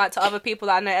seem like to other people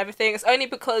that I know everything. It's only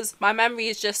because my memory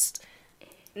is just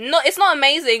not. It's not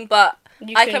amazing, but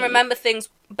I can remember things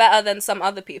better than some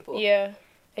other people. Yeah,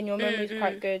 and your memory is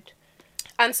quite good.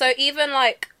 And so even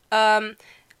like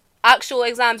actual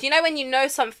exams, you know, when you know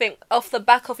something off the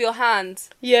back of your hand,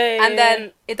 and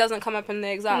then it doesn't come up in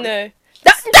the exam. No.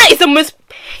 That is the most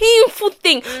painful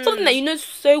thing. Something that you know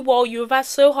so well, you revise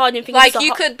so hard and think like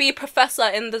you could be professor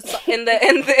in the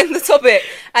topic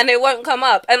and it won't come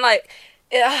up. And like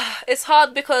it's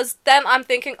hard because then I'm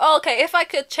thinking, oh, okay, if I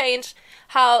could change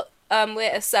how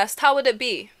we're assessed, how would it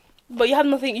be? But you have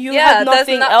nothing. You have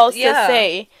nothing else to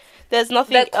say. There's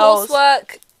nothing else. The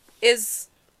coursework is.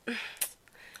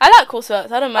 I like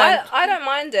coursework. I don't mind. I don't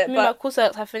mind it. I mean, but my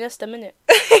coursework, I finished them in it.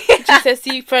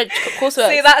 GCSE French coursework.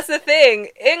 See, that's the thing.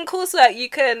 In coursework, you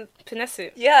can finesse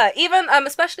it. Yeah, even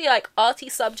especially like arty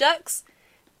subjects,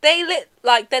 their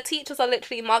teachers are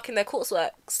literally marking their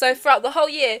coursework. So throughout the whole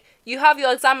year, you have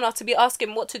your examiner to be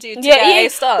asking what to do to get A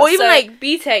stars. Or even like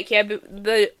BTEC,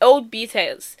 the old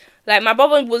BTECs. Like, my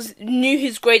brother knew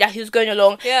his grade that he was going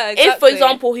along. Yeah, exactly. If, for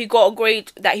example, he got a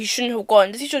grade that he shouldn't have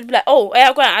gotten, the teacher would be like, oh,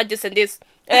 I'm going to add this and this.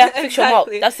 Fix your mark.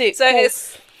 That's it. So cool.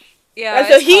 it's... Yeah, and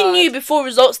so he knew before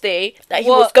results day that he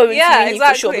was going to uni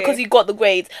for sure because he got the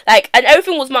grades. Like, and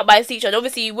everything was marked by his teacher. And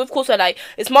obviously, with course, like,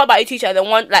 it's marked by a teacher and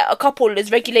then a couple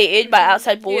is regulated by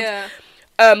outside boards. Yeah.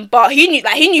 But he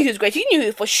knew his grades. He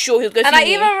knew for sure he was going to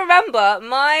uni. And I even remember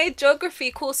my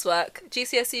geography coursework,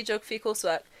 GCSE geography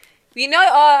coursework. You know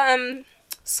our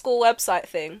school website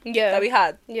thing that we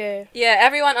had? Yeah. Yeah,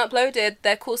 everyone uploaded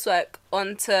their coursework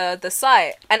onto the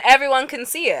site and everyone can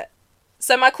see it.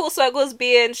 So my coursework was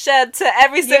being shared to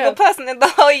every single person in the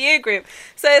whole year group.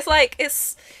 So it's like,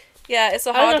 it's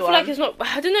a hard one. I feel like it's not,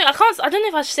 I don't know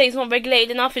if I should say it's not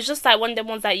regulated enough. It's just like one of them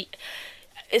ones that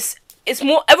it's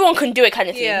more, everyone can do it kind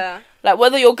of thing. Yeah. Like,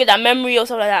 whether you're good at memory or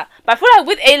something like that. But I feel like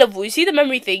with A-level, you see the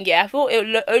memory thing, I feel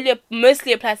it only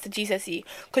mostly applies to GCSE.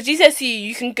 Because GCSE,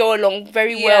 you can go along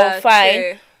very well,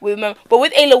 fine. True. But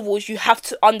with A-levels, you have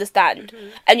to understand.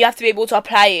 And you have to be able to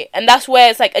apply it. And that's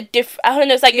where it's like a I don't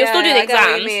know, it's like you're still doing exams. I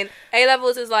get what you mean.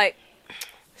 A-levels is like...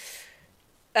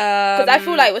 Because I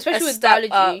feel like, especially with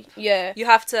biology,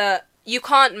 you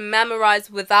can't memorize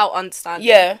without understanding.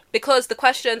 Yeah. Because the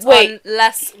questions are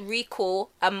less recall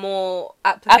and more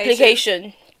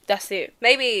application. That's it.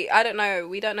 Maybe, I don't know.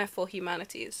 We don't know for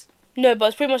humanities. No, but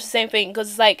it's pretty much the same thing.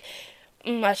 Because it's like...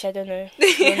 actually, I don't know.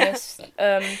 To be honest.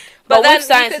 But then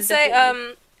you could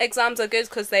say exams are good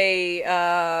because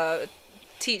they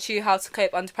teach you how to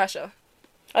cope under pressure.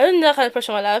 I don't know that kind of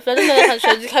pressure in my life. I don't know that kind of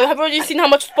pressure. Have you already seen how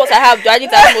much sports I have? Do I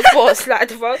need to have more sports? Like,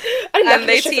 the fuck? And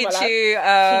they teach you...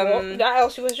 that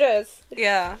else you was stressed.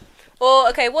 Yeah. Or,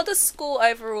 okay, what does school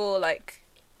overall, like,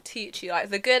 teach you? Like,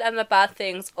 the good and the bad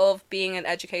things of being in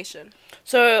education?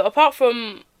 So, apart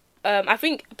from... I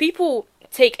think people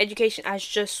take education as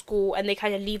just school and they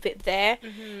kind of leave it there.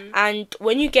 And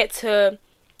when you get to...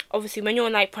 Obviously, when you're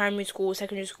in, like, primary school,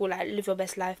 secondary school, like, live your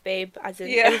best life, babe. As in,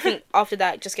 everything after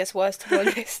that just gets worse, to be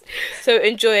honest. So,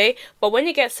 enjoy. But when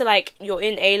it gets to, like, you're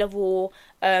in A-level,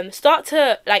 start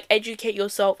to, like, educate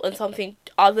yourself on something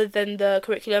other than the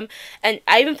curriculum. And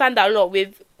I even found that a lot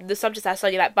with the subjects I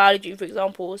studied, like, biology, for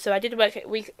example. So, I did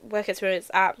work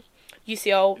experience at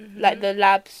UCL, like the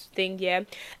labs thing, and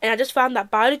I just found that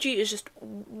biology is just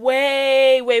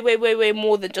way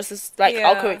more than just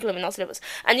our curriculum and our syllabus.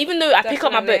 And even though I pick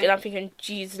up my book and I'm thinking,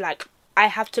 geez, like, I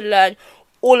have to learn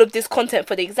all of this content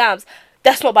for the exams,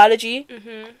 that's not biology.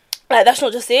 Like, that's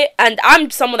not just it. And I'm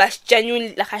someone that's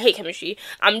genuinely, like, I hate chemistry.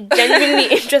 I'm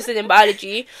genuinely interested in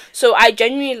biology, so I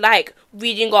genuinely like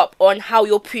reading up on how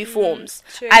your poo forms.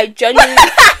 I genuinely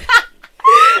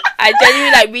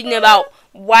like reading about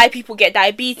why people get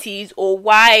diabetes or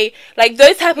why, like,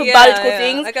 those type of biological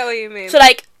things. I get what you mean. So,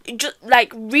 like, just,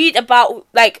 like, read about,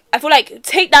 like, I feel like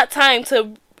take that time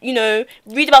to, you know,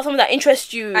 read about something that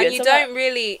interests you. And you don't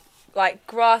really, like,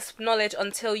 grasp knowledge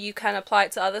until you can apply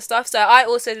it to other stuff. So I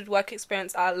also did work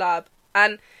experience at a lab.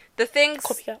 And the things...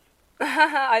 Copycat.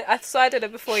 I did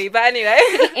it before you. But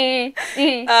anyway.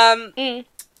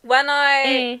 When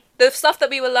the stuff that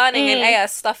we were learning in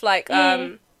AS, stuff like...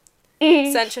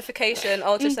 centrifugation,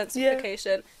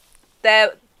 ultracentrifugation,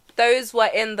 those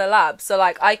were in the lab. So,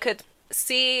 like, I could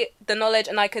see the knowledge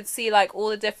and I could see, like, all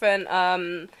the different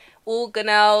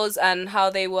organelles and how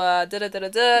they were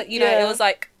you know, it was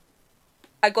like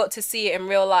I got to see it in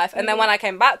real life. And then when I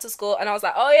came back to school and I was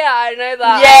like, oh yeah, I know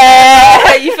that.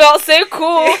 Yeah, you felt so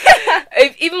cool.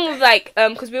 Even with like,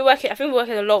 because I think we're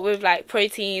working a lot with like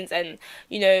proteins and,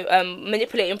 you know,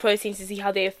 manipulating proteins to see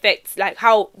how they affect, like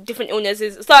how different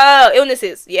illnesses,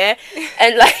 yeah,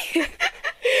 and like,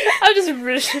 I'm just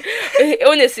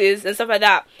illnesses and stuff like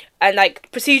that, and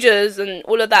like procedures and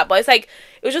all of that. But it's like,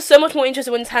 it was just so much more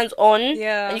interesting when it's hands on,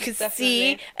 and you can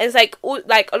see, and it's like all,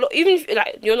 like a lot. Even if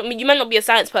like you might not be a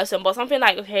science person, but something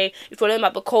like, okay, if you're learning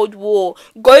about the Cold War,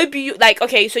 like,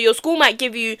 okay, so your school might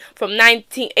give you from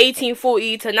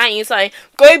 1840 to 19 something,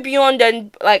 go beyond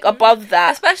and like above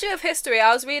that. Especially with history,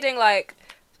 I was reading like,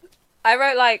 I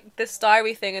wrote like this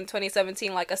diary thing in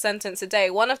 2017, like a sentence a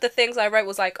day. One of the things I wrote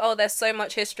was like, oh, there's so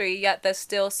much history, yet there's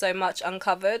still so much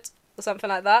uncovered, or something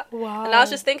like that. Wow. And I was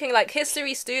just thinking, like,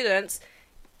 history students,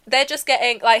 they're just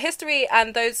getting, like, history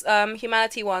and those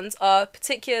humanity ones are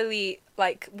particularly,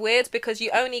 like, weird because you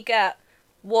only get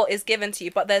what is given to you,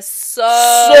 but there's so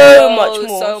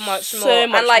much more.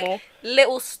 And, like,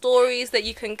 little stories that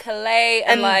you can collate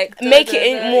and like make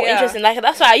it more interesting. Like,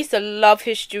 that's why I used to love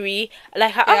history.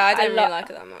 Like, I didn't really like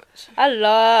it that much. I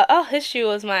love history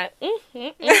was my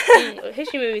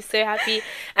history made me so happy.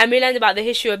 And we learned about the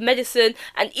history of medicine,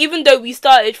 and even though we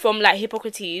started from like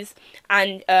Hippocrates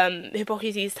and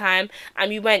Hippocrates' time, and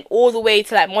we went all the way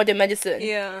to like modern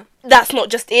medicine, that's not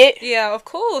just it. Yeah, of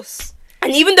course.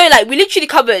 And even though, like, we literally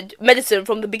covered medicine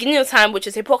from the beginning of time, which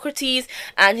is Hippocrates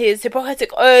and his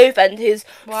Hippocratic Oath and his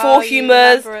four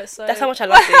humours. That's how much I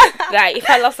loved it. Like, if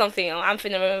I love something, I'm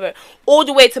finna remember it. All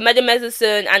the way to modern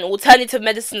medicine and alternative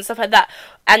medicine and stuff like that.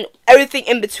 And everything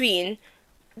in between.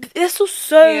 There's still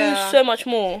so much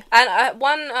more. And I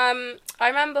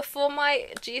remember for my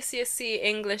GCSE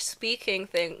English speaking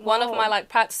thing, one of my, like,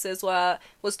 practices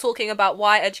was talking about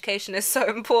why education is so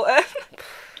important.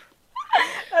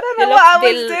 I don't know what I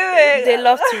was doing. They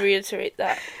love to reiterate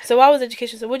that. So why was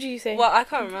education? So what did you say? Well, I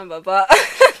can't remember, but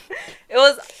it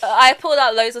was. I pulled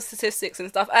out loads of statistics and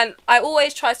stuff, and I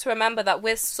always try to remember that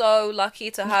we're so lucky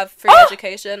to have free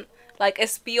education. Like,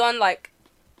 it's beyond like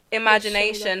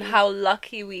imagination how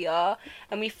lucky we are,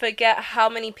 and we forget how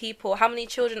many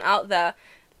children out there,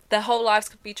 their whole lives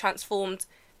could be transformed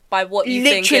by what you've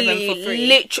been given for free.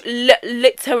 Literally.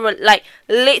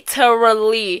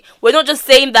 We're not just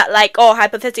saying that, like, oh,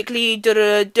 hypothetically,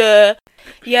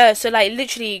 Yeah, so, like,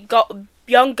 literally,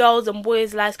 young girls and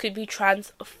boys' lives could be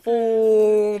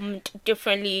transformed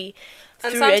differently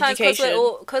through education. And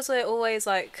sometimes, because we're always,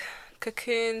 like,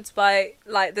 cocooned by,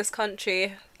 like, this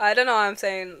country, I don't know why I'm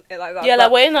saying it like that. Yeah, like,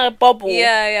 we're in a bubble.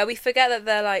 Yeah, we forget that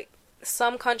there are, like,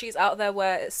 some countries out there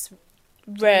where it's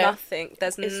rare. Nothing.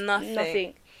 There's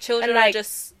nothing. Children are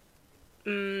just,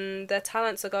 their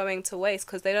talents are going to waste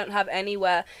because they don't have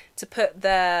anywhere to put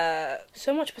their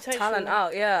so much potential talent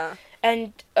out. Yeah.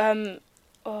 And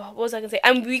what was I gonna say?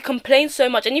 And we complain so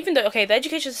much. And even though, okay, the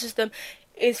education system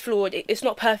is flawed, it's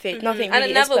not perfect. Nothing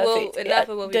really is perfect. It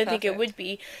never will be. I don't think it would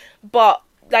be, but.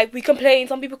 Like, some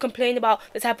people complain about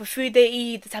the type of food they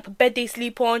eat, the type of bed they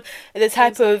sleep on, the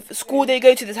type of school they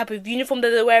go to, the type of uniform that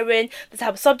they're wearing, the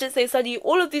type of subjects they study,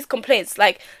 all of these complaints.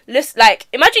 Like,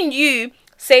 imagine you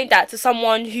saying that to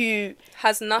someone who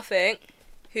has nothing,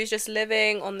 who's just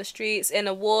living on the streets in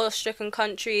a war-stricken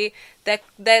country. They're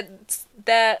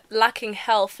lacking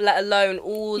health, let alone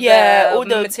all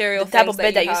the material things type of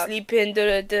bed that you sleep in.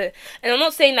 And I'm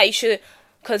not saying that you should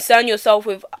concern yourself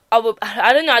with other.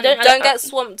 I don't know. Don't get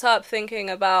swamped up thinking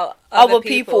about other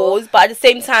people's, but at the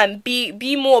same time,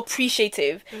 be more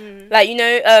appreciative. Like, you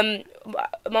know, my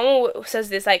mom says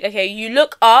this, like, okay, you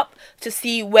look up to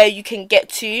see where you can get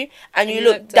to, and you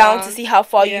look down to see how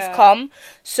far you've come.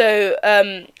 So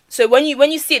when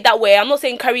you see it that way, I'm not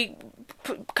saying carry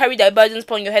their burdens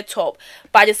upon your head top,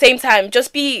 but at the same time,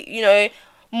 just be, you know,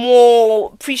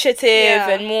 more appreciative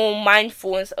and more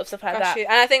mindful and stuff like that. And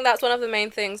I think that's one of the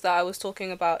main things that I was talking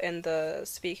about in the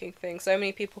speaking thing. So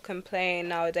many people complain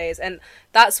nowadays, and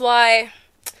that's why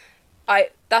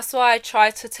I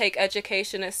try to take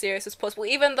education as serious as possible,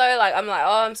 even though, like, I'm like,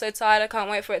 oh, I'm so tired, I can't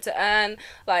wait for it to end,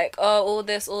 like, oh, all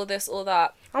this, all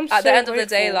that. At the end of the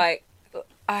day, like,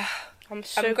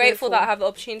 I'm grateful that I have the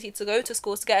opportunity to go to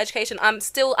schools to get education. I'm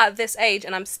still at this age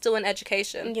and I'm still in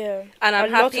education. Yeah. And I'm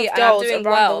happy and I'm doing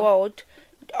well. Around the world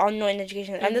are not in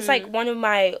education. And it's like one of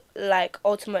my, like,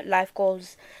 ultimate life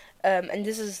goals. And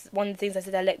this is one of the things I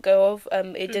said I let go of.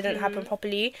 It didn't happen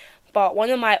properly. But one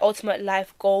of my ultimate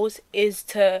life goals is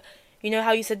to, you know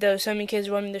how you said there are so many kids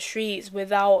roaming the streets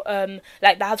without,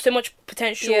 like, that have so much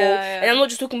potential. And I'm not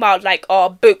just talking about, like,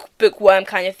 bookworm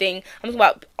kind of thing. I'm talking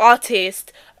about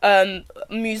artists,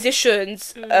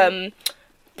 musicians,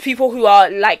 people who are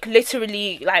like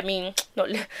literally, like, I mean, not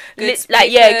good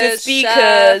good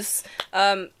speakers,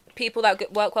 chefs, people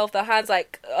that work well with their hands,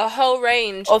 like a whole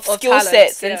range of skill talents,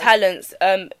 sets and talents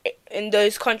in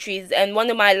those countries. And one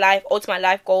of my ultimate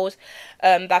life goals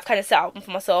that I've kind of set out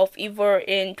for myself, either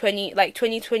in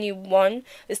 2021,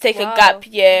 is take a gap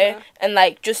year and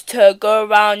like just to go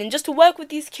around and just to work with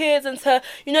these kids and to,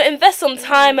 you know, invest some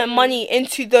time and money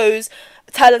into those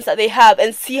talents that they have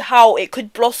and see how it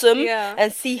could blossom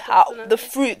and see how the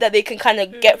fruit that they can kind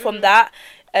of get from that.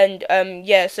 And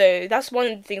so that's one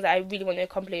of the things that I really want to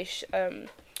accomplish,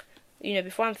 you know,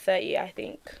 before I'm 30, I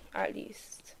think, at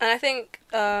least. And I think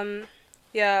there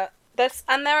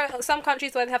are some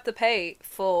countries where they have to pay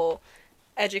for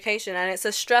education, and it's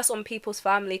a stress on people's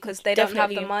family because they don't have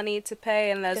the money to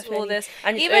pay, and there's all this,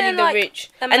 and even only in the like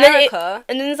rich. America,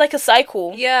 and then there's like a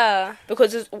cycle,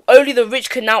 because only the rich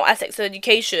can now access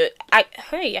education. I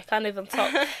can't even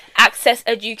talk. Access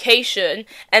education,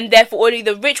 and therefore only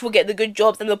the rich will get the good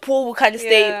jobs, and the poor will kind of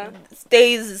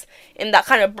stays in that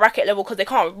kind of bracket level because they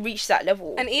can't reach that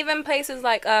level. And even places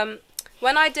like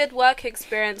when I did work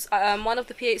experience, one of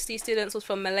the PhD students was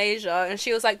from Malaysia, and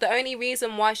she was like, the only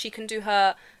reason why she can do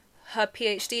her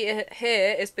PhD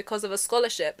here is because of a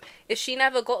scholarship. If she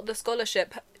never got the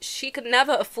scholarship, she could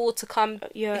never afford to come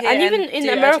here. And even in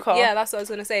America. That's what I was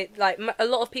going to say. Like, a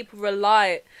lot of people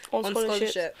rely on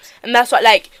scholarships. And that's why,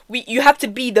 like, you have to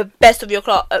be the best of your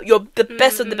class. You're the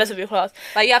best of the best of your class.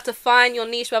 Like, you have to find your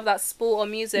niche, whether that's sport or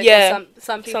music. Or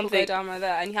some people go down right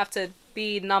there, and you have to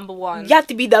be number one. You have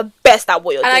to be the best at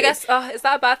what you're doing. And I guess, is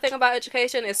that a bad thing about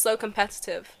education? It's so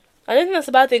competitive. I don't think that's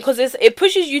a bad thing, because it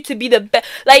pushes you to be the best.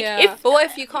 Like, but what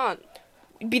if you can't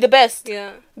be the best?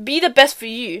 Be the best for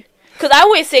you. Because I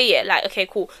always say, like, okay,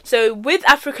 cool. So with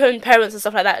African parents and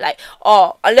stuff like that, like,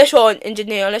 unless you're an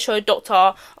engineer, unless you're a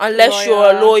doctor, unless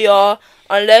you're a lawyer,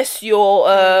 unless you're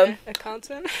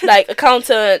accountant, like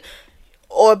accountant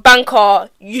or a banker,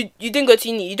 you didn't go to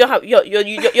uni. You don't have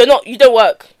you're not, you don't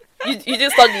work. You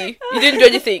didn't study. You didn't do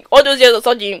anything. All those years of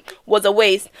studying was a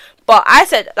waste. But I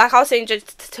said, like I was saying,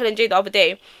 telling Jay the other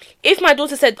day, if my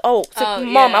daughter said,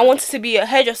 Mom, I wanted to be a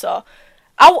hairdresser,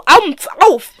 I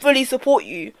will fully support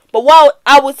you. But what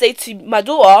I would say to my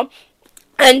daughter,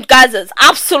 and guys, there's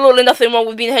absolutely nothing wrong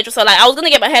with being a hairdresser. Like, I was gonna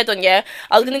get my hair done, I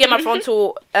was gonna get my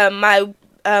frontal, my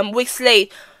wig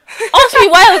slayed. Ask me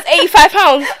why it was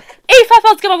 £85.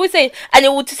 £85 to get my wig slayed, and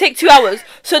it would take 2 hours.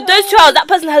 So those 2 hours, that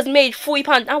person has made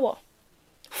 £40 an hour.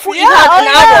 £40 an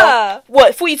hour.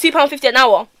 What? £42.50 an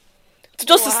hour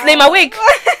to slay my wig.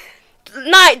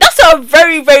 Nah, that's a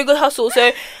very, very good hustle.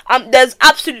 So there's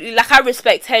absolutely, like, I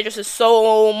respect hairdressers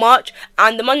so much,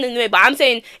 and the money in the way. But I'm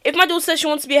saying, if my daughter says she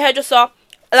wants to be a hairdresser,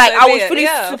 like, I would fully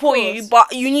support you,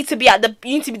 but you need to be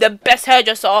the best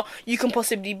hairdresser you can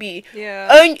possibly be.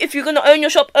 If you're gonna own your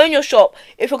shop, own your shop.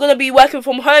 If you're gonna be working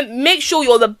from home, make sure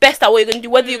you're the best at what you're gonna do.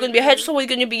 Whether you're gonna be a hairdresser, whether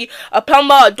you're gonna be a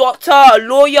plumber, a doctor, a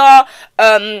lawyer,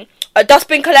 a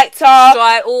dustbin collector. So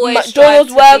I always strive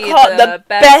to work be hard, the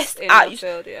best in at your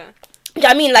field. Yeah,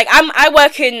 I mean, like, I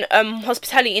work in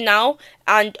hospitality now,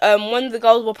 and one of the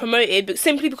girls was promoted, but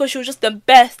simply because she was just the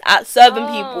best at serving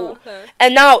people.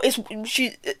 And now it's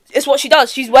what she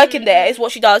does. She's working there. It's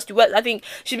what she does. I think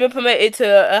she's been promoted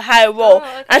to a higher role,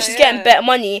 and she's getting better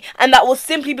money. And that was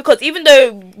simply because, even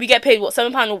though we get paid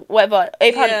 £7 or whatever,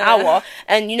 £8 an hour,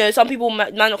 and, you know, some people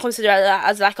might not consider that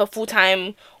as like a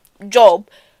full-time job.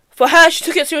 For her, she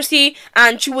took it seriously,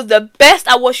 and she was the best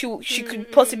at what she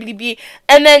could possibly be.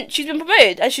 And then she's been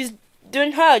promoted, and she's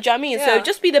doing her. Do you know what I mean? So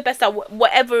just be the best at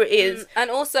whatever it is.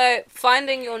 And also,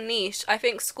 finding your niche. I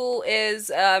think school is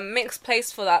a mixed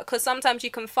place for that, because sometimes you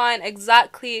can find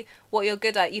exactly what you're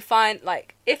good at. You find,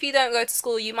 like, if you don't go to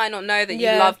school, you might not know that you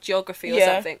love geography or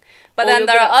something. But then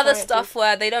there are other stuff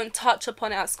where they don't touch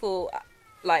upon it at school,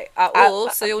 like, at all.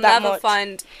 So you'll never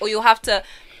find, or you'll have to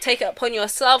take it upon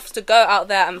yourself to go out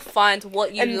there and find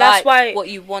what you what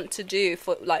you want to do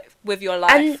for, like, with your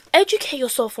life, and educate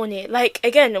yourself on it. Like,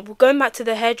 again, going back to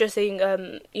the hairdressing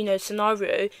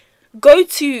scenario, go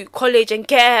to college and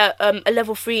get a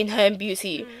level 3 in hair and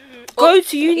beauty. Go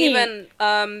to uni,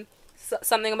 even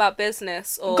something about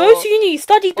business, or go to uni,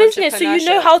 study business, so you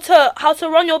know how to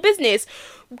run your business.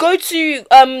 Go to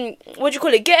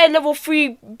get a level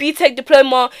 3 BTEC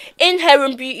diploma in hair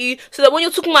and beauty, so that when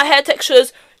you're talking about hair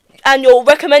textures and you're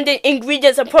recommending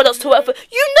ingredients and products to work for,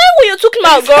 you know what you're talking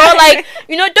about, girl. Like,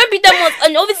 you know, don't be them ones.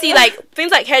 And obviously, like,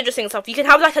 things like hairdressing and stuff, you can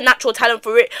have, like, a natural talent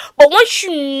for it, but once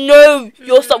you know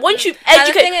your stuff, once you've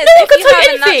educated, no one can tell you anything.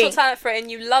 If you have a natural talent for it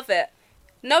and you love it,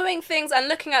 knowing things and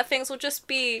looking at things will just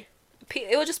be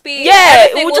it will just be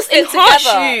it will just enhance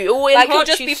together. you. It will like enhance you'll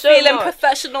just you be so feeling much.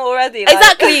 professional already. Like.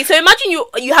 Exactly. So imagine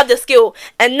you have the skill,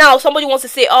 and now somebody wants to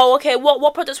say, oh, okay,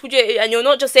 what products would you? And you're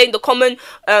not just saying the common,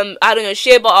 I don't know,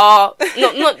 shea butter,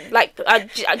 not like, do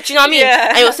you know what I mean? Yeah.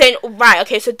 And you're saying, right,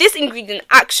 okay, so this ingredient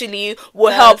actually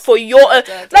will help for your, like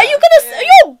you're gonna,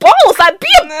 your balls, like be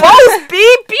a boss,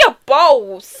 be a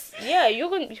boss. Yeah, you're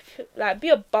gonna like be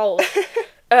a boss.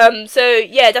 So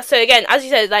yeah, so again, as you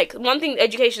said, like one thing,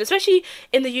 education, especially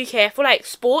in the UK, I feel like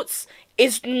sports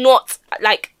is not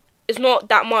like, it's not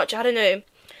that much. I don't know.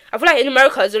 I feel like in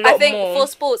America it's a lot more. I think for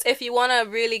sports, if you want to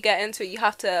really get into it, you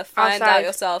have to find out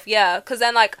yourself. Yeah, because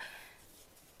then like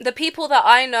the people that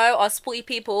I know are sporty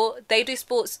people. They do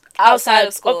sports outside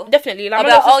of school. Definitely. Like,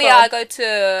 I go to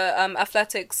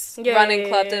athletics, running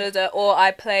club, or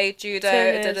I play judo.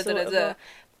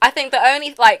 I think the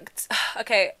only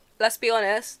okay, let's be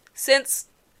honest. Since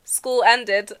school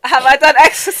ended, have I done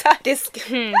exercise? This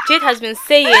Jade has been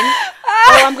saying,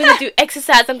 oh, I'm gonna do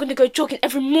exercise. I'm gonna go jogging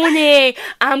every morning.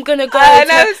 I'm gonna go. I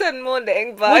never said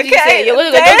morning, but what do you say? You're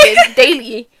gonna go jogging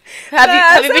daily.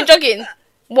 Have you been jogging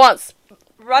once?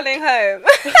 Running home.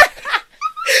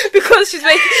 Because she's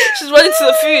running to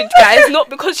the food, guys, not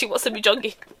because she wants to be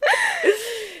jogging.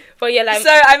 But yeah, like, so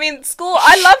I mean, school.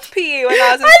 I loved PE when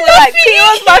I was in school. Like PE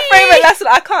was my favorite lesson.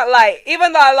 I can't lie,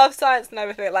 even though I love science and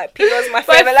everything. Like PE was my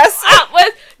favorite lesson.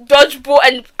 With dodgeball,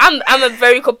 and I'm a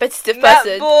very competitive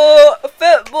person. Netball,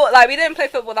 football. Like we didn't play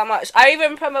football that much. I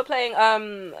even remember playing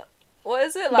what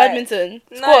is it? Like badminton,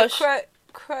 squash,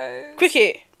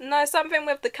 cricket. No, something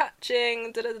with the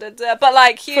catching, but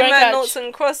like human noughts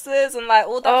and crosses and like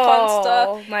all that fun stuff.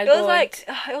 Oh my God. It was like,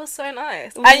 it was so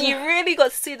nice. Ooh. And you really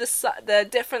got to see the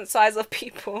different size of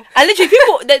people. And literally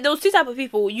there was two types of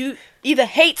people. You either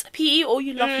hate PE or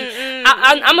you love PE.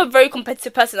 I'm a very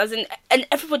competitive person, as in, and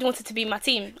everybody wanted to be my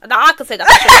team. I can say that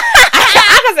for sure.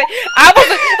 I can say, I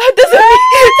wasn't,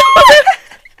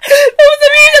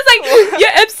 it's like your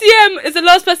MCM is the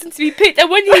last person to be picked, and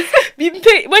when he's been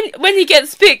picked, when he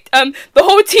gets picked, the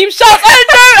whole team shouts, "Oh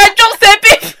no!" and drops their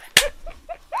bib.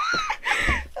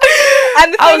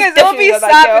 And the thing is, it'll be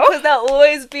sad because there'll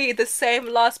always be the same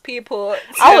last people.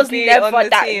 I was never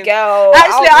that team. Girl.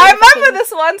 Actually, I remember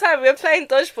this one time we were playing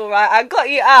dodgeball. Right, I got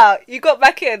you out. You got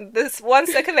back in. This 1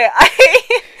 second later,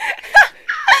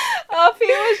 oh, PE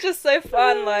was just so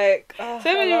fun. Like so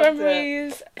many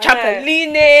memories.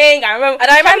 Trampolining. I remember. And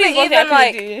I remember even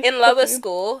like in lower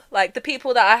school, like the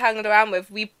people that I hung around with,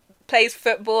 we played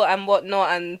football and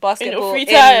whatnot and basketball in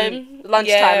free time,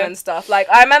 lunchtime and stuff. Like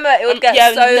I remember it would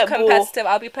get so competitive.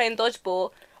 I'll be playing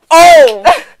dodgeball.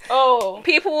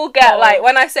 People will get like,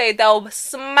 when I say they'll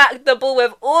smack the ball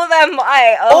with all their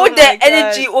might, all their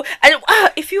energy, and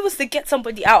if you was to get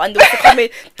somebody out and they was to come in,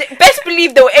 best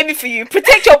believe they were aiming for you.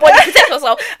 Protect your body, protect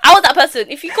yourself. I was that person.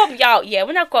 If you got me out,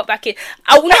 when I got back in,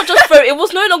 I will not just throw. It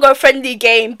was no longer a friendly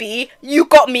game. You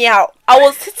got me out. I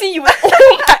was hitting you with all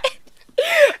my.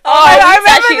 I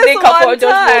remember this one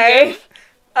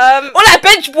time. Or like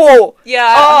bench ball.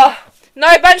 Yeah. No,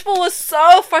 bench ball was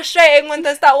so frustrating when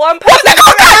there's that one person.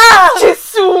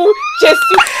 Jesus.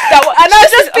 And I'd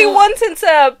just be wanting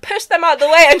to push them out the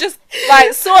way and just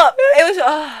like swap. It was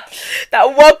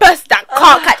that one person that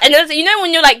can't catch. And you know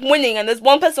when you're like winning and there's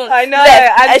one person I know,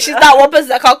 left, and she's that one person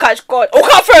that can't catch. God, or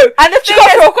can't throw. And the thing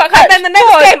is, and then the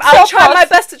next game I'll try my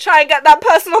best to try and get that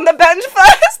person on the bench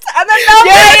first, and then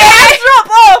they'll drop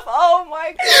off. Oh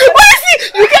my God!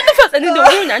 Honestly, you get the first and then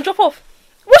they'll win and drop off.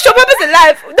 What's your purpose in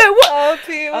life? No, what? Oh,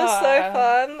 PE was so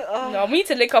fun. No, we need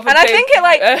to link up and I think it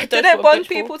like did it bond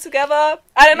people together.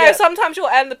 I don't know. Sometimes you'll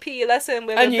end the PE lesson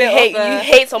with and a you bit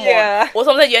hate someone, or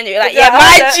sometimes you end it like,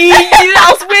 my G, you let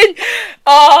us win.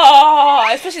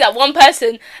 Especially that one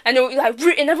person, and they're like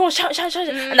rooting, everyone shout,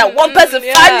 and that one person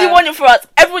finally won it for us.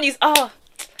 Everybody's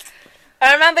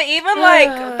I remember even like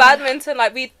badminton,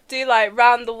 like we do like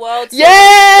round the world.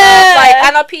 Like,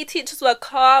 and our PE teachers were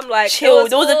calm, like chill.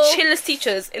 There was the chillest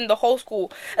teachers in the whole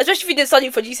school, especially if you didn't study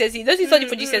for GCSE. Those who study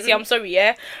for GCSE, I'm sorry,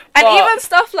 and even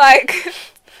stuff like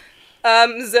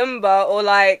Zumba, or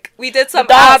like we did some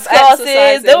dance classes.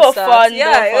 They were stuff. fun.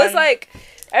 Yeah, it was like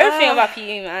everything about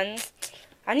PE, man.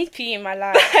 I need PE in my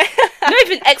life. Not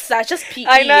even exercise, just PE.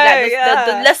 I know, like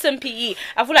the lesson PE.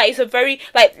 I feel like it's a very,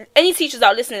 like, any teachers that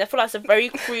are listening, I feel like it's a very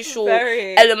crucial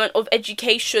element of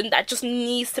education that just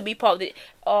needs to be part of it.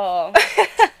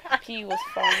 PE was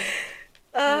fun.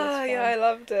 Yeah, I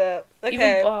loved it.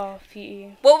 Okay. Even,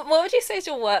 PE. What would you say is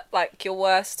your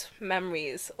worst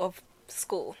memories of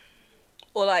school,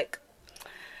 or like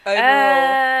overall?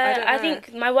 I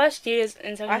think my worst years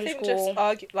in secondary school.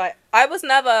 Just I was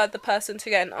never the person to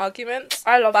get in arguments.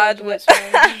 I love bad arguments.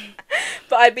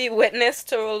 But I'd be witness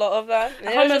to a lot of that.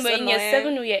 I can't remember in year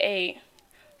 7 or year 8.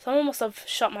 Someone must have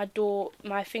shut my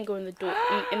finger in the door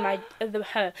in my they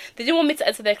didn't want me to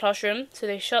enter their classroom, so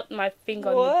they shut my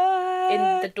finger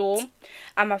in the door,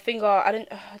 and my finger I don't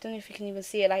know if you can even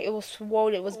see it. Like, it was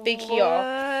swollen, it was big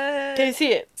here. Can you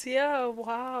see it? Yeah,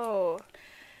 wow.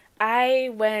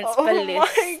 I went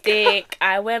ballistic.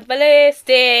 I went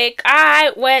ballistic.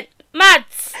 I went mad.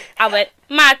 I went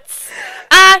mad.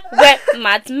 I went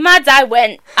mad. Mad. I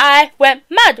went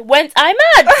mad. Went I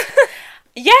mad?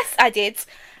 Yes, I did.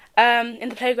 In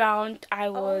the playground, I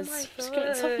was screaming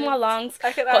at the top of my lungs.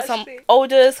 Got some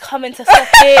olders coming to stop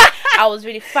it. I was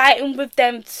really fighting with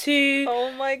them too.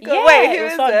 Oh my god! Yeah, wait, who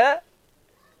is it?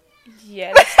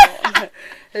 Yeah, let's not.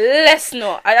 Let's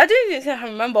not. I don't even think I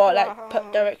remember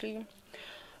directly.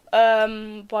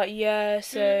 But yeah,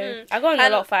 so I got in a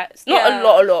lot of fights. Not a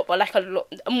lot, but like a lot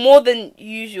more than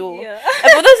usual. Yeah.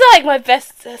 But those are like my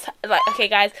best. Like, okay,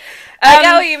 guys. I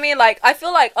get what you mean. Like, I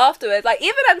feel like afterwards, like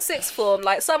even in sixth form,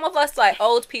 like some of us, like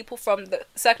old people from the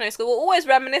secondary school, were always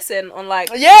reminiscing on like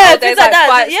things like that,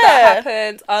 fights that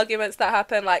happened, arguments that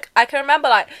happened. Like, I can remember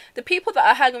like the people that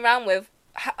I hung around with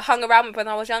when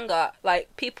I was younger.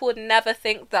 Like, people would never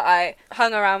think that I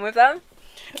hung around with them.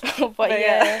 but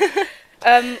yeah.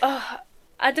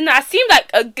 I don't know. I seemed like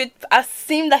a good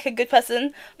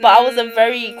person, but I was a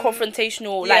very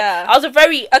confrontational. Like, I was a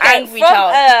very angry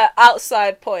child. From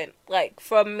outside point, like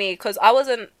from me, because I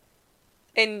wasn't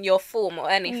in your form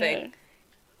or anything.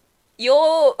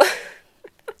 You're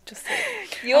just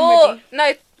no.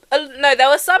 There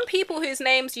were some people whose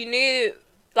names you knew,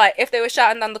 like if they were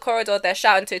shouting down the corridor, they're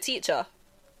shouting to a teacher.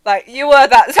 Like, you were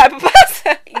that type of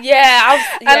person.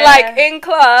 And like in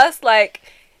class, like,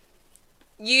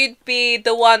 you'd be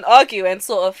the one arguing,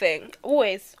 sort of thing.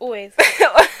 Always. And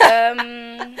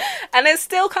it's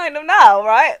still kind of now,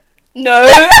 right? No.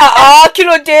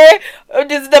 Kilo day. My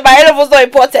A-level's not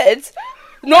important.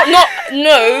 No.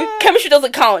 Chemistry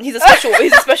doesn't count. He's a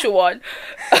special one.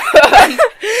 But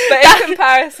in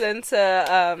comparison to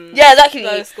exactly.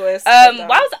 those scores.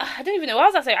 I don't even know. Why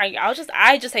was I saying? I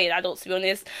just hated adults, to be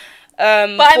honest.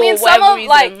 But I mean, some of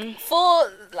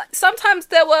sometimes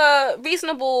there were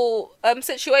reasonable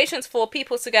situations for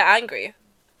people to get angry.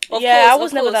 I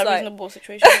was never that reasonable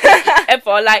situation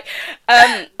ever. Like,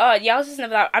 I was just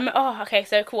never that. Okay,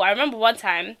 so cool. I remember one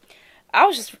time, I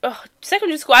was just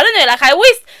secondary school. I don't know. Like,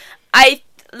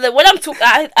 when I'm talking,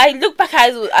 I look back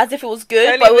at it as if it was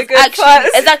good, but it was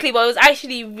actually But it was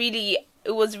actually really.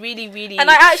 It was really, really...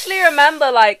 And I actually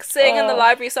remember, like, sitting in the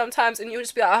library sometimes, and you would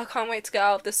just be like, I can't wait to get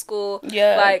out of this school.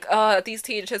 Yeah. Like, these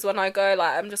teachers, when I go,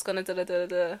 like, I'm just gonna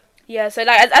da-da-da-da. Yeah, so,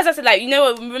 like, as I said, like, you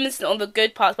know, reminiscent on the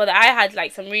good parts, but I had,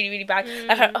 like, some really, really bad...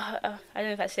 Like, I don't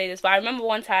know if I say this, but I remember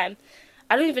one time,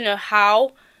 I don't even know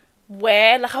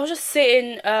where, like, I was just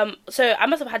sitting, so I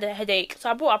must have had a headache, so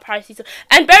I brought a paracetamol.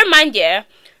 And bear in mind,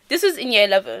 this was in year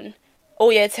 11,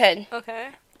 or year 10. Okay.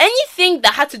 Anything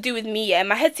that had to do with me,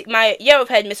 my year of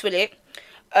head, Miss Willett.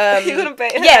 You couldn't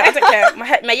bet. Yeah, I don't care.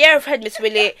 My year of head, Miss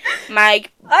Willett. I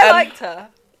liked her.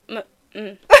 Let's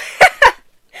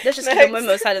just keep a moment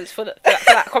of silence for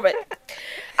that comment.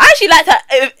 I actually liked her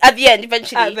at the end,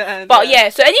 eventually. At the end, but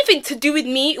so anything to do with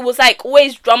me, it was like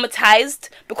always dramatized,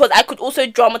 because I could also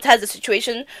dramatize the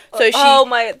situation. So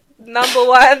my number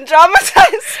one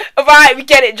dramatized. Right, we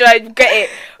get it, Joy, we get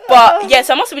it. But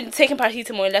so I must have been taking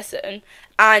paracetamol in lesson.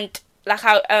 And like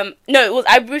it was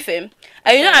ibuprofen.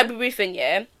 And you know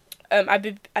ibuprofen,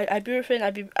 ibuprofen.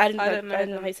 I don't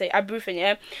know how you say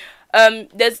ibuprofen,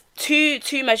 there's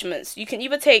two measurements. You can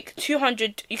either take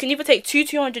 200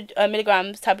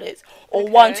 milligrams tablets or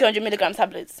 200 milligram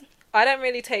tablets. I don't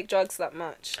really take drugs that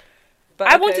much. But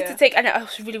I wanted to take, and I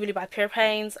was really, really bad period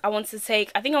pains. I wanted to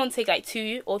take like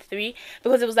 2 or 3,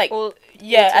 because it was like, I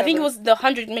think it was the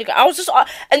 100 milligram. I was just,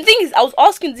 and the thing is, I was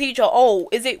asking the teacher,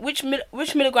 is it, which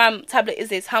milligram tablet is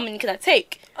this? How many can I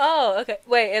take? Oh, okay.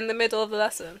 Wait, in the middle of the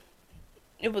lesson?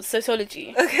 It was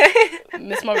sociology. Okay.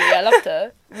 Miss Murray, I loved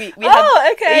her. Okay. We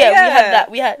had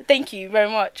that. Thank you very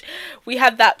much. We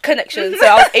had that connection, so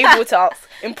I was able to ask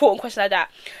important questions like that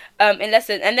in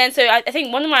lesson. And then, so I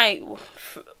think one of my...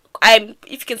 if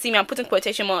you can see me, I'm putting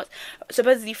quotation marks.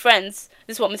 Supposedly friends,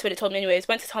 this is what Miss Willett told me anyways,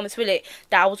 went to tell Miss Willett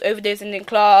that I was overdosing in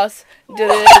class.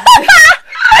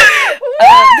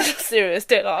 Serious,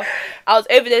 don't laugh. I was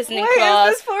overdosing in class.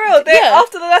 Is this for real?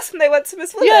 After the lesson they went to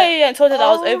Miss Willett? Yeah, and told her that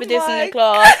I was overdosing in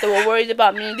class. They were worried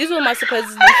about me. These were my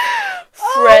supposedly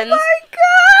friends. Oh my god!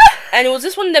 And it was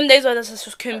just one of them days where I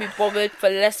just couldn't be bothered for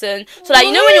the lesson. So, like,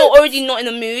 you know when you're already not in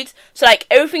the mood? So, like,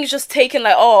 everything's just taken,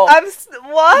 like, what?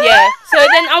 Yeah. So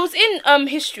then I was in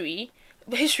history,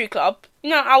 history club. You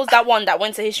know, I was that one that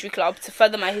went to history club to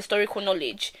further my historical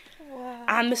knowledge. Wow.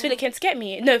 And Miss Phillip came to get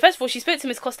me. No, first of all, she spoke to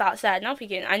Miss Costa outside. Now I'm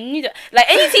thinking, I knew that. Like,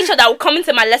 any teacher that would come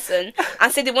into my lesson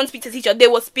and say they want to speak to the teacher, they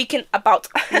were speaking about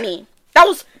me. That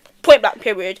was point blank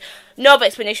period. No other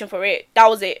explanation for it. That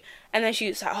was it. And then she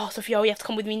was like, oh, Sophia, you have to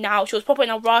come with me now. She was proper in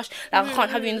a rush. Like, I can't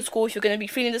have you in the school if you're going to be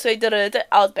feeling this way.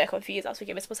 I was bare confused. I was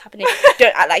thinking, Miss, what's happening?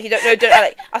 Don't act like you don't know. Don't act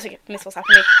like... I was thinking, Miss, what's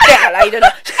happening? Don't act like you don't know.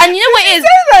 And you know what it is?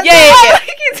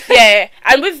 Yeah.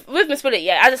 And with Miss Bullet,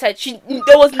 yeah, as I said,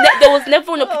 there was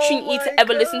never an opportunity to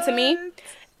ever listen to me.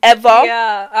 Ever.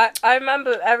 Yeah, I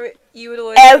remember you would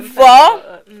always...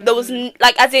 Ever. There was,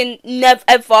 like, as in, never,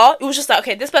 ever. It was just like,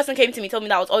 okay, this person came to me, told me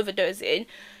that I was overdosing.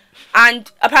 And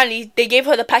apparently they gave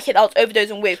her the packet I was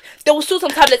overdosing with. There was still some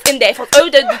tablets in there. If I was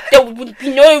overdosing, there would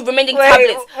be no remaining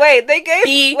tablets. They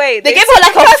gave her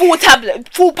like a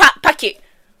full packet.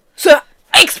 So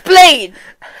explain.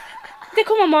 They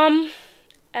called my mum.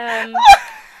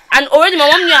 And already my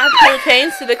mum knew I had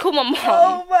pain, so they called my mum.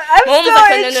 Oh my! I'm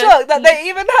so in shock that they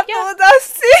even had the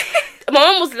audacity. My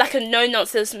mum was like a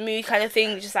no-nonsense mood kind of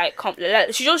thing, just like,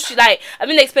 she like, I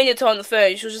mean, they explained it to her on the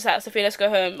phone. She was just like, Sophia, let's go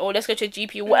home, or let's go to a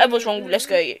GP, whatever's wrong, let's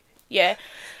go, yeah.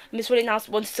 Miss Willie now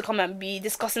wanted to come and be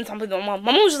discussing something with my mum.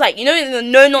 My mum was just like, you know, in a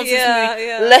no-nonsense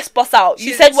mood, let's bust out.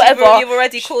 You said whatever. You've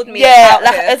already called me. Yeah,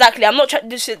 like, exactly. I'm not trying,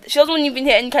 she doesn't want to even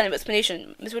hear any kind of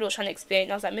explanation. Miss Willie was trying to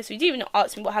explain. I was like, Miss, you didn't even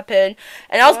ask me what happened.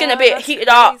 And I was getting a bit heated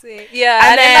up. Yeah,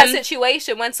 and in that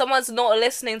situation, when someone's not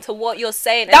listening to what you're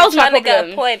saying, and that was trying my to get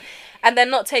a point, and they're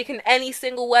not taking any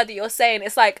single word that you're saying,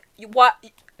 it's like, what...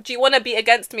 Do you want to be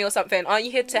against me or something? Aren't you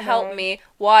here to help me?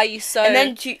 Why are you so... And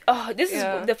then, this is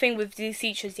the thing with these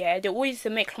teachers, yeah. They always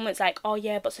make comments like, oh,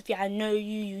 yeah, but Sophia, I know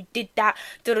you did that.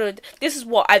 This is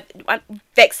what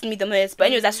vexed me the most. But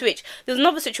anyways, I switched. There was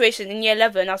another situation in year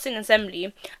 11. I was in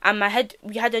assembly, and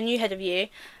we had a new head of year,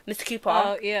 Mr. Cooper.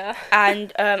 Oh, yeah.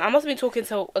 And I must have been talking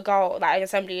to a girl, like, in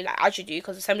assembly, like, as you do,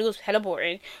 because assembly was hella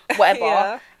boring, whatever.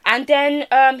 Yeah. And then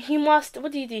what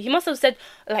did he do? He must have said,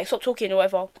 like, stop talking or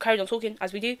whatever. Carried on talking,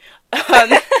 as we do.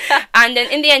 And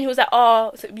then in the end, he was like,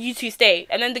 oh, so you two stay.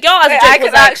 And then the girl, as a joke,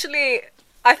 was like...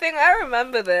 I think I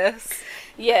remember this.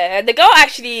 Yeah, the girl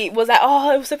actually was like,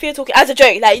 oh, it was Sophia talking, as a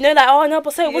joke. Like, you know, like, oh, no,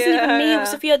 but so it wasn't even me, it was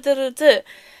Sophia,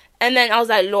 And then I was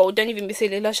like, Lord, don't even be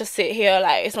silly. Let's just sit here.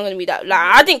 Like, it's not going to be that... Like,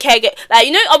 I didn't care. Like,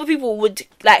 you know, other people would,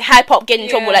 like, hype up, get in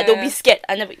trouble. Like, they'll be scared.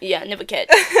 I never cared.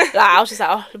 Like, I was just like,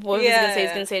 oh, what he's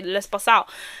going to say, let's bust out.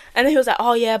 And then he was like,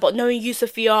 oh, yeah, but knowing you,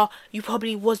 Sophia, you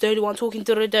probably was the only one talking.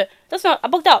 That's not... I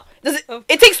bugged out.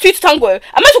 It takes two to tango. Am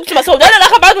I talking to myself? Don't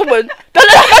look like a bad woman. Don't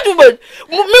look like a bad woman.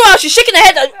 Meanwhile, she's shaking her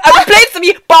head and complains to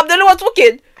me, but I'm the only one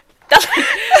talking.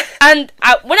 And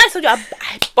when I told you, I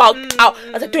bugged out.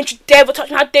 I was like, don't you dare ever touch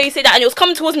me. How dare you say that? And it was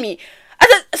coming towards me.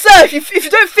 I said, sir, if you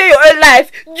don't fear your own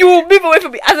life, you will move away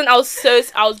from me. As in, I was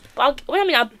bugged. What I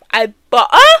mean, I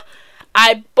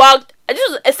bugged. This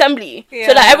was assembly. Yeah.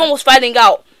 So, like, everyone was finding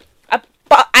out.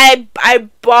 I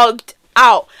bugged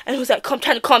out. And he was like, trying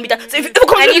to calm me down. So if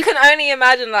you can only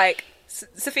imagine, like,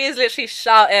 Sophia's literally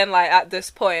shouting, like, at this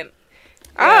point.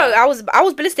 Yeah. I was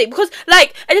ballistic because,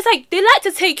 like, and it's like they like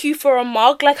to take you for a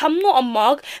mug. Like, I'm not a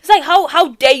mug. It's like, how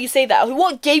dare you say that?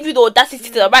 What gave you the audacity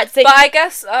to the right to say? But I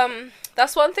guess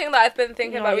that's one thing that I've been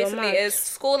thinking about recently is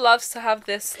school loves to have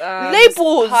this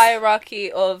labels,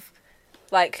 hierarchy of,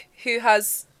 like,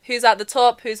 who's at the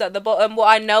top, who's at the bottom, what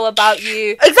I know about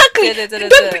you. Exactly.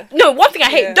 One thing I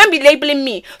hate, don't be labelling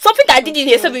me. Something that I did in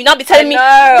here, so you now be telling me,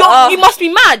 you must be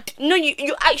mad. No,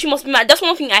 you actually must be mad. That's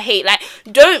one thing I hate. Like,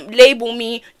 don't label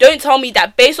me. Don't tell me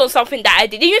that based on something that I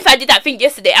did. Even if I did that thing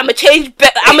yesterday, I'm a changed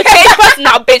person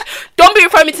now, bitch. Don't be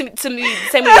referring to me the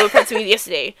same way you referred to me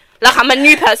yesterday. Like, I'm a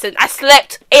new person. I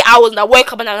slept 8 hours and I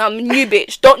woke up and I'm a new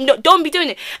bitch. Don't be doing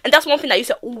it. And that's one thing that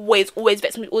used to always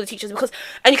vex me with all the teachers, because,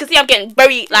 and you can see I'm getting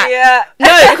very, like,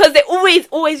 no, because they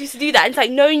always used to do that. And it's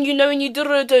like, knowing you, you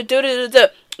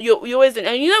always do.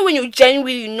 And you know when you're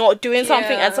genuinely not doing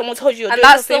something and someone tells you you're doing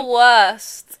something. And that's the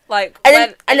worst. Like,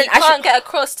 and then you can't get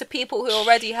across to people who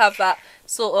already have that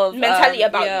sort of mentality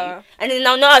about you. And then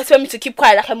now I expect me to keep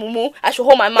quiet like a mumu. I should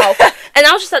hold my mouth. And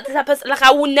I was just like this person, like,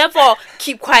 I will never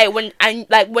keep quiet when I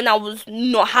was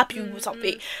not happy with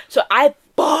something. So I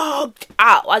bugged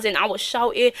out, as in I was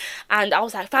shouting, and I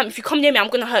was like, fam, if you come near me, I'm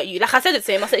gonna hurt you. Like, I said it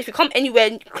to him. I said, if you come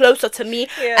anywhere closer to me,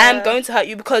 I'm going to hurt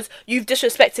you, because you've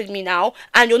disrespected me now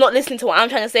and you're not listening to what I'm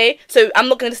trying to say, so I'm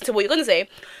not gonna listen to what you're gonna say.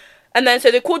 And then so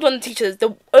they called one of the teachers,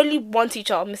 the only one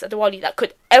teacher, Miss Adewale, that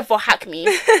could ever hack me.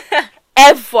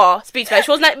 Ever speak to her.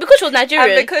 She was because she was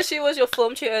Nigerian. And because she was your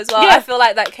form tutor as well, I feel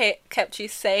like that kept you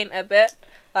sane a bit.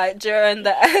 like during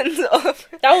the end of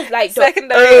that was like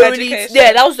secondary the only education.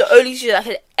 yeah, that was the only teacher that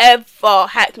could ever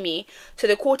hack me. So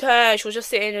they called her and she was just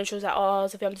sitting and she was like, "Oh,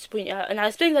 Sophie, I'm disappointed." And I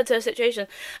explained her to the situation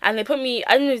and they put me,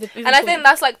 I don't know if they and I think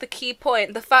that's like the key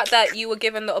point, the fact that you were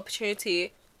given the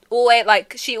opportunity. Always,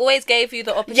 like, she always gave you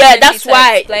the opportunity. Yeah, that's to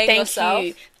why. explain Thank yourself.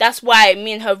 you. That's why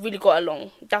me and her really got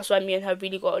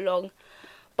along.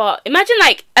 But imagine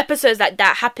like episodes like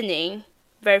that happening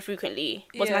very frequently.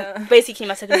 Was basically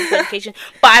my secondary school education.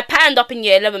 But I patterned up in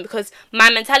year 11 because my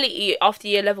mentality after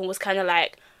year 11 was kind of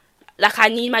like I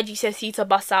need my GCSE to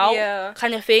bust out,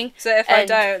 kind of thing. So if I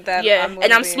don't,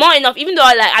 then I'm smart enough. Even though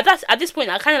I like at this point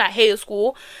I kind of like hated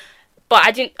school, but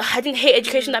I didn't hate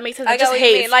education. That makes sense. I just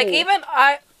hated school. Like even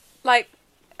I like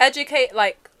educate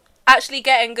like actually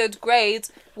getting good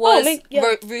grades was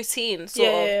routine sort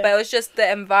of, but it was just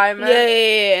the environment.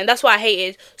 And that's what I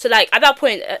hated. So like at that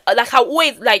point, like I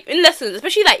always like in lessons,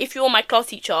 especially like if you were my class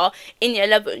teacher in year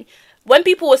 11. When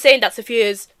people were saying that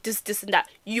Sophia's this and that,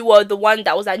 you were the one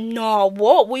that was like, no,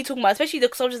 what are you talking about? Especially the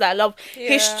subjects that I love,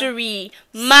 history,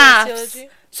 maths,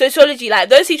 sociology. Like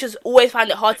those teachers always found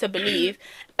it hard to believe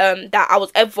that I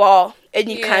was ever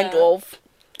any kind of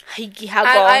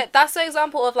that's the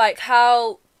example of like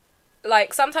how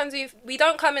like sometimes we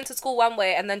don't come into school one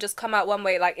way and then just come out one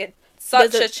way. Like it's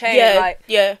such a change.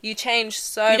 You change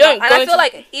so much. And I feel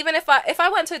like even if I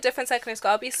went to a different secondary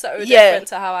school, I'd be so different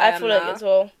to how I am feel now. like as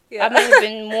well. I might have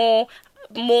been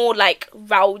more like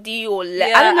rowdy or I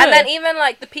don't know. And then even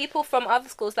like the people from other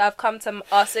schools that have come to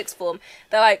our sixth form,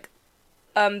 they're like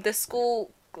the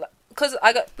school, because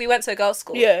we went to a girls'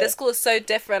 school. The school is so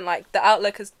different. Like the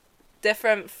outlook is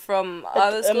different from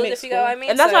other schools, if you get what I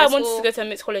mean. And that's why I wanted to go to a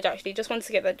mixed college, actually. Just wanted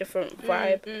to get that different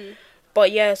vibe.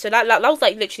 But yeah, so that was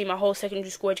like literally my whole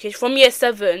secondary school education. From year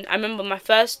 7, I remember my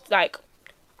first like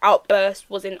outburst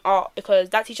was in art because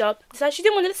that teacher decided she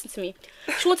didn't want to listen to me.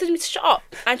 She wanted me to shut up,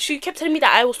 and she kept telling me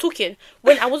that I was talking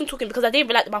when I wasn't talking because I didn't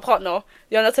even like my partner.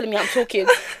 You're not telling me I'm talking.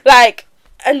 Like,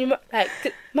 and like,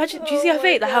 imagine, do you see her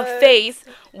face? Like, her face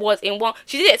was in one.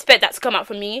 She didn't expect that to come out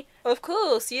from me. Of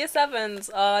course, year 7s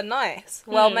are nice,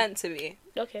 well meant to be.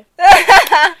 Okay.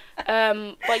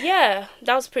 But yeah,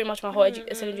 that was pretty much my whole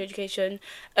secondary education.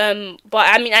 But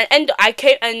I mean, I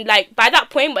came and like by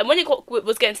that point, when it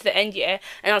was getting to the end year,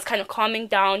 and I was kind of calming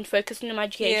down, focusing on my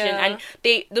education, and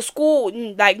the school,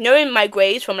 like knowing my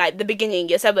grades from like the beginning,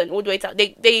 year 7 all the way to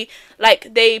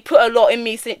they put a lot in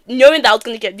me, knowing that I was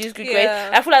gonna get these good grades.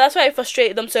 I feel like that's why it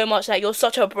frustrated them so much. Like, you're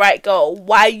such a bright girl,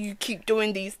 why you keep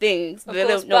doing these things? Of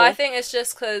course, but I think it's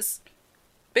just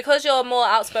because you're a more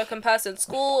outspoken person.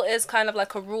 School is kind of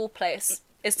like a rule place.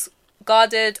 It's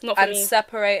guarded and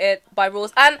separated by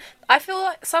rules. And I feel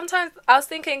like sometimes I was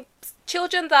thinking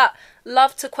children that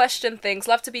love to question things,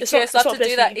 love to be curious, love to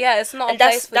do that. Yeah, it's not a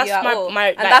place for you at all.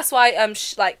 And that's why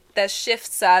like there's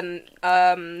shifts and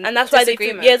that's why they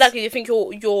think, they think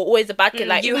you're always a bad kid.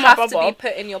 Like, you have to be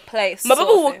put in your place. My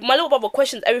little brother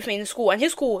questions everything in school, and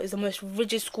his school is the most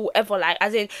rigid school ever. Like,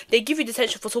 as in, they give you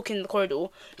detention for talking in the corridor.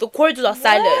 The corridors are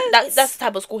silent. That's the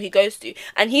type of school he goes to,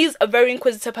 and he's a very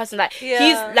inquisitive person. Like,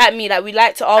 he's like me. Like, we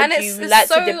like to argue, we like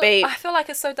to debate. I feel like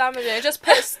it's so damaging. It just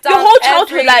puts down your whole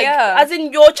childhood, like as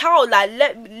in your child. Like,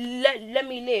 let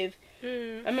me live.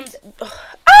 I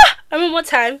remember one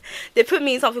time they put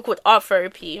me in something called art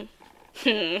therapy.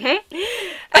 I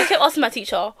kept asking my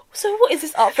teacher, so what is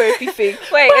this art therapy thing?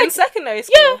 Wait, in secondary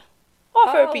school? Yeah,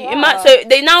 art therapy. Wow. So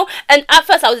they now, and at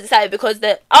first I was excited because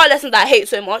the art lessons that I hate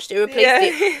so much, they replaced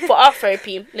it for art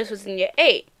therapy. This was in year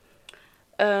 8.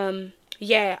 I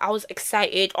was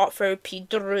excited. Art therapy.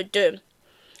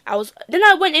 Then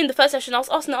I went in the first session. I was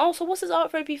asking her, so what's this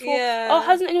art therapy for? Oh,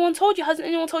 hasn't anyone told you?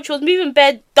 She was moving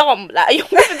bare dumb. Like, you're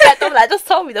moving bare dumb. Like, just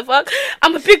tell me the fuck.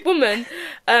 I'm a big woman.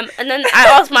 And then I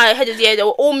asked my head of the year. They were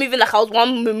all moving like I was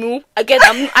one mumu. Again,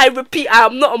 I repeat, I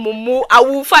am not a mumu. I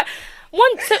will fight.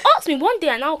 So ask me one day,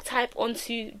 and I'll type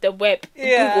onto the web.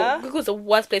 Google's the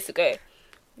worst place to go.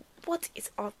 What is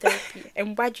art therapy,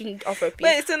 and why do you need art therapy?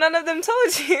 Wait, so none of them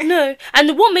told you? No,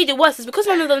 and what made it worse is because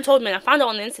none of them told me, and I found out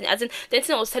on the internet. As in, the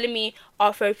internet was telling me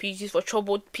art therapy is used for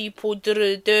troubled people,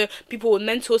 people with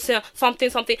mental something,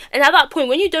 and at that point,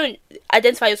 when you don't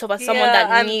identify yourself as someone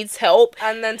that needs help,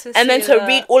 and then to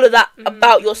read all of that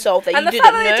about yourself that you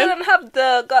didn't know, and the fact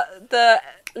that they didn't have the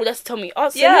well, let's tell me.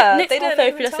 Next art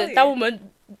therapy lesson, that woman,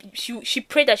 she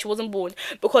prayed that she wasn't born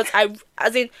because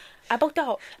I bugged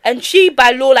out, and she,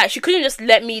 by law, like, she couldn't just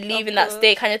let me leave in that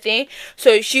state, kind of thing.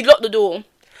 So she locked the door.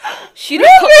 She locked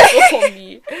the door for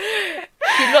me.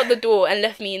 She locked the door and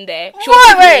left me in there. She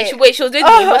What? was with me. She was with me,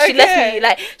 but she okay. left me.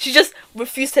 Like, she just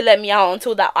refused to let me out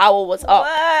until that hour was up.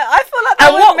 I feel like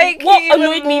that would make what you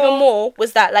annoyed me even more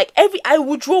was that, like, I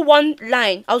would draw one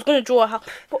line. I was gonna draw a house.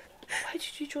 But why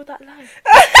did you draw that line?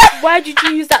 Why did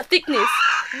you use that thickness?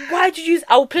 Why did you use?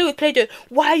 I will play with Play-Doh.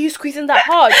 Why are you squeezing that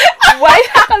hard? Why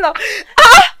that color?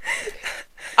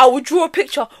 I would draw a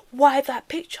picture. Why that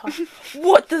picture?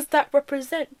 What does that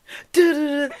represent?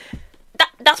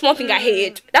 That's one thing I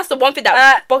hated. That's the one thing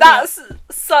that bugged me. That's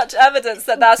such evidence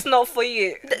that that's not for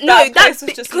you. No, that's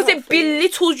because it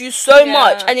belittles you so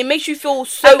much, and it makes you feel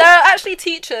so. And there are actually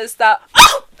teachers that.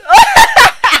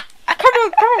 Come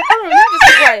on. Let me just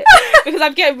keep quiet because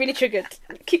I'm getting really triggered.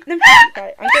 Let me keep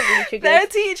quiet. I'm getting really triggered. There are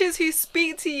teachers who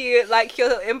speak to you like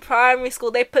you're in primary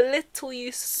school. They belittle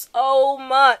you so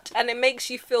much, and it makes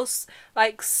you feel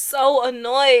like so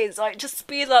annoyed. Like, just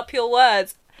speed up your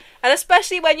words, and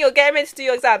especially when you're getting ready to do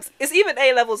your exams. It's even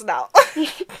A levels now.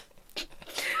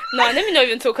 No, let me not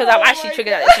even talk because I'm actually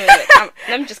triggered at this moment.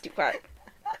 Let me just keep quiet.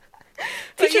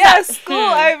 But yeah, school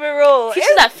overall.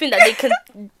 Teachers that think that they can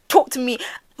talk to me.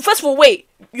 First of all, wait.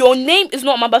 Your name is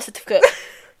not my birth certificate.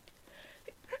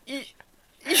 You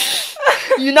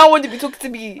now want to be talking to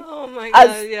me. Oh my god,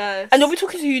 yes. And they'll be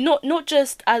talking to you not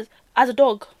just as a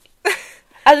dog.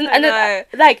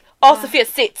 Like, Sophia,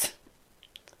 sit.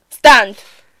 Stand.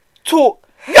 Talk.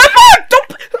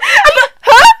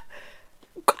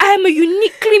 I am a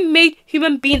uniquely made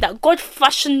human being that God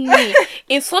fashioned me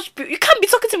in such beauty. You can't be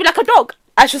talking to me like a dog.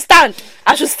 I should stand.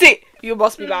 I should sit. You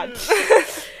must be mad.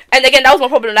 And again, that was my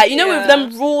problem. Like, with them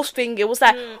rules thing, it was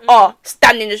like,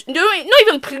 stand in the... Not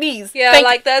even please. Yeah,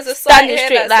 like, there's a sign here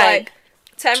that's like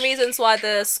 10 reasons why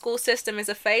the school system is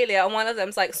a failure. And one of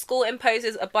them's like, school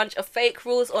imposes a bunch of fake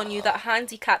rules on you that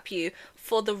handicap you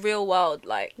for the real world.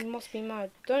 Like... You must be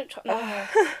mad. Don't try... No.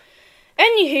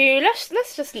 Anywho,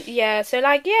 let's just... Yeah, so,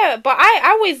 like, yeah. But I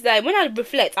always, like, when I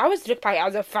reflect, I always look back at it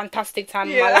as a fantastic time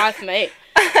in my life, mate.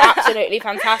 Absolutely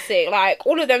fantastic. Like,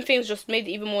 all of them things just made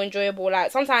it even more enjoyable.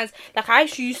 Like, sometimes, like, I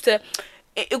actually used to...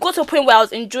 It got to a point where I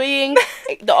was enjoying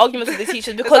the arguments with the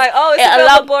teachers because... It's like, it's a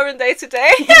bit of a boring day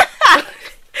today.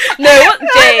 No, it wasn't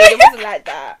day. It wasn't like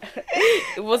that.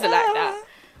 It wasn't like that.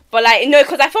 But, like, no,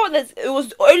 because I felt that it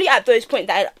was only at those points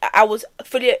that I was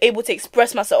fully able to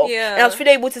express myself. Yeah. And I was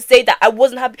fully able to say that I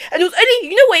wasn't happy. And it was only...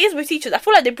 You know what it is with teachers? I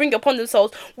feel like they bring it upon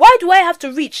themselves. Why do I have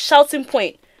to reach shouting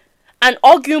point and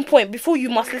arguing point before you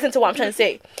must listen to what I'm trying to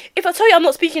say? If I tell you I'm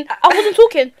not speaking, I wasn't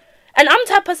talking. And I'm the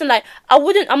type of person, like,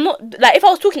 I'm not, like, if I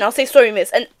was talking, I'll say, sorry, miss.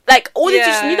 And, like, all the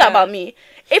teachers knew that about me.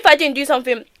 If I did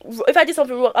something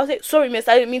wrong, I'll say, sorry, miss,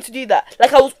 I didn't mean to do that.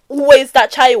 Like, I was always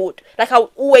that child. Like, I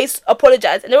would always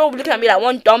apologise. And they were all looking at me like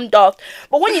one dumb daft.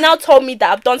 But when you now told me that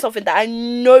I've done something that I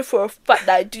know for a fact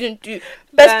that I didn't do,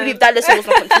 best believe that lesson was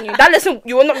not continuing. That lesson,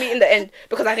 you will not meet in the end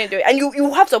because I didn't do it. And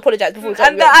you have to apologise before you tell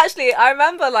me. And actually, I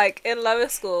remember, like, in lower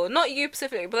school, not you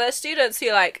specifically, but there's students who,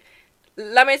 like,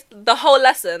 the whole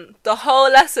lesson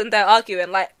they're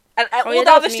arguing, like, and all the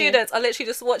other students are literally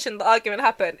just watching the argument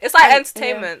happen. It's like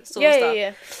entertainment sort of stuff.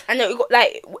 Yeah. And it got,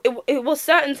 like, it was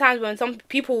certain times when some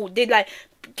people did, like,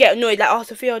 get annoyed, like,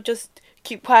 Sophia, just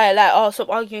keep quiet, like, stop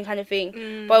arguing kind of thing.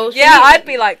 But it was I'd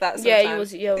be like that sometimes. I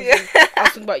was thinking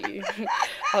about you.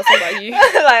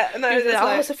 Like, no,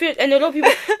 like, Sophia, and a lot of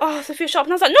people, Sophia sharp,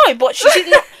 and I was like, no, but she's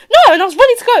not, no, and I was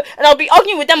ready to go, and I'll be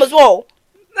arguing with them as well.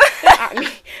 At me.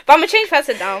 But I'm a changed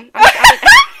person now.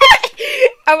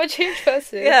 I'm a changed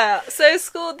person. Yeah. So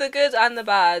school, the good and the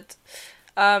bad.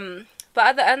 But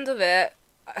at the end of it,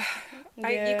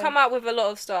 you come out with a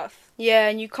lot of stuff. Yeah,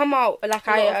 and you come out like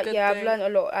I've learned a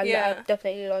lot. I've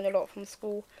definitely learned a lot from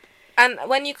school. And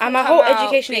when you and my whole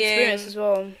education experience as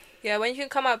well. Yeah, when you can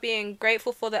come out being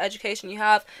grateful for the education you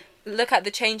have, look at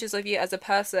the changes of you as a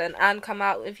person, and come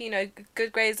out with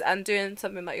good grades and doing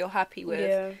something that you're happy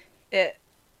with. Yeah.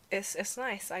 It's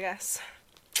nice, I guess.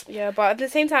 Yeah, but at the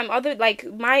same time,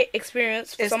 my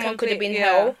experience for someone could have been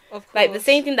hell. Of course. Like, the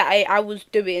same thing that I was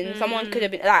doing, someone could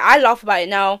have been... Like, I laugh about it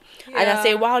now, and I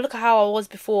say, wow, look at how I was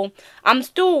before. I'm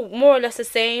still more or less the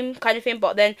same kind of thing,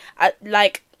 but then,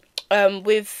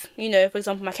 with, for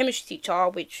example, my chemistry teacher,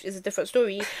 which is a different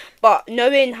story, but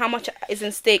knowing how much is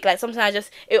in stake, like, sometimes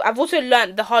I've also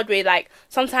learned the hard way, like,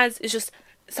 sometimes it's just...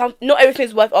 not everything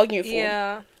is worth arguing for.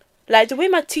 Yeah. Like, the way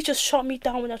my teachers shut me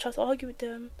down when I tried to argue with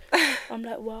them, I'm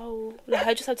like, wow. Like,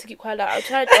 I just have to keep quiet. Like, I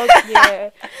tried to argue,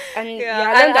 And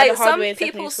I learned that the hard way. Some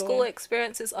people's school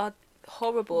experiences are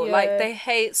horrible. Like, they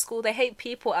hate school, they hate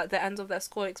people at the end of their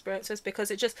school experiences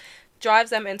because it just drives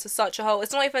them into such a hole.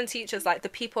 It's not even teachers, like the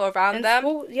people around them.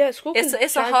 School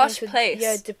it's a harsh place.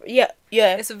 Yeah.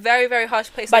 It's a very, very harsh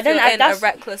place. But if then you're in a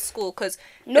reckless school, because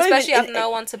especially if no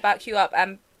one to back you up,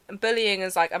 and bullying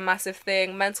is like a massive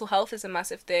thing. Mental health is a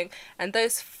massive thing, and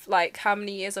those like how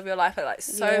many years of your life are like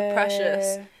so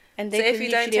precious. And so if you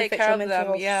don't take care of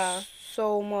them,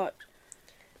 so much.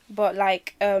 But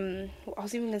like I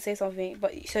was even gonna say something,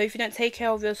 but so if you don't take care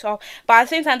of yourself, but at the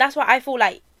same time, that's why I feel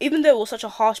like even though it was such a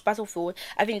harsh battlefield,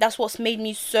 I think that's what's made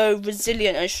me so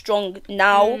resilient and strong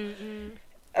now.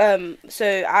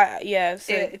 So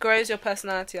it grows your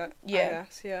personality. I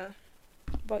guess,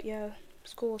 But yeah,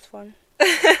 school was fun.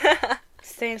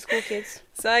 Stay in school, kids.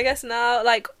 So I guess now,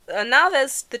 now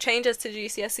there's the changes to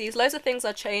GCSEs. Loads of things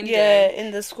are changing. Yeah,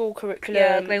 in the school curriculum.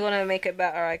 Yeah, they want to make it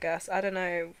better, I guess. I don't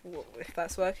know if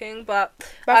that's working, but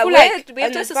I feel like we're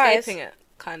just escaping it,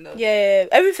 kind of. Yeah,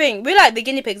 everything. We're like the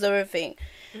guinea pigs of everything.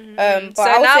 But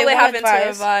so now we're having to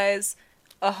revise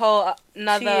a whole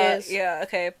another 2 years. Yeah,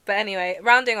 okay. But anyway,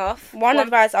 rounding off. One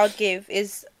advice I would give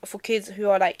is for kids who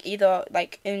are like either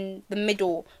like in the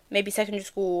middle, maybe secondary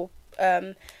school,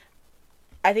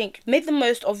 I think make the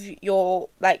most of your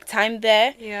like time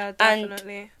there. Yeah,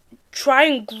 definitely. And try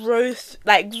and grow.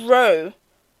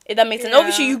 If that makes sense.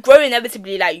 Obviously, you grow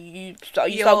inevitably. Like you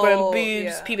start growing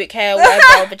boobs, pubic hair,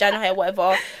 whatever, vagina hair,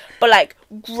 whatever. But like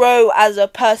grow as a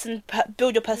person,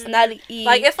 build your personality.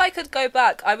 Like if I could go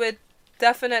back, I would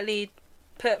definitely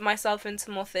put myself into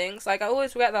more things. Like I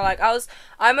always regret that. Like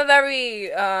I'm a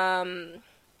very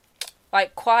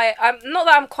like quiet. I'm not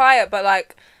that I'm quiet, but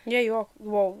like. Yeah, you are.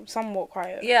 Well, somewhat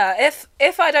quiet. Yeah,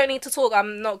 if I don't need to talk,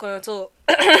 I'm not going to talk.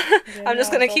 I'm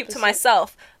just going to keep to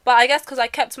myself. But I guess because I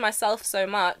kept to myself so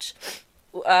much,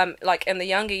 like in the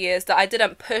younger years, that I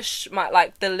didn't push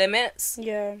the limits.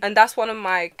 Yeah. And that's one of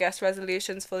my, I guess,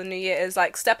 resolutions for the new year is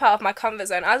like step out of my comfort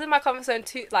zone. I was in my comfort zone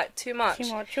too much. Too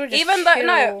much. Even though,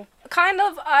 no, kind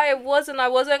of I wasn't,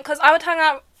 because I would hang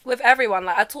out with everyone.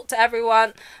 Like I talk to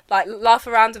everyone, like laugh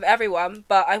around with everyone,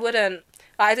 but I wouldn't.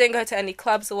 I didn't go to any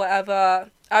clubs or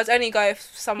whatever. I was only going if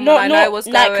someone I know was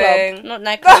going. Not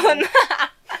nightclub.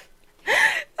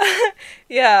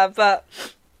 Yeah,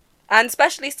 and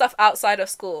especially stuff outside of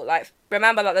school. Like,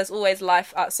 remember that there's always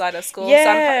life outside of school.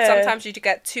 Yeah. Sometimes you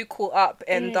get too caught up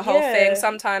in the whole thing.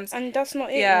 Sometimes. And that's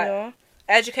not it, you know.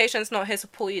 Education's not here to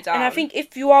pull you down. And I think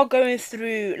if you are going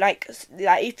through like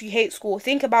if you hate school,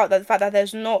 think about the fact that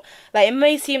there's not like it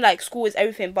may seem like school is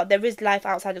everything, but there is life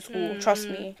outside of school. Trust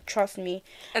me.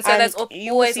 And so there's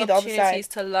always opportunities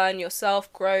to learn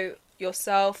yourself, grow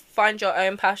yourself, find your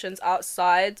own passions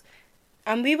outside.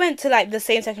 And we went to like the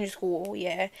same secondary school,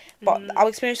 but our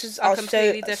experiences are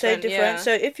so different. Yeah.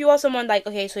 So if you are someone like,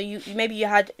 okay, so you maybe you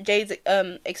had Jade's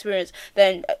experience,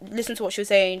 then listen to what she was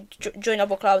saying, join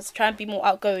other clubs, try and be more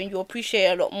outgoing. You'll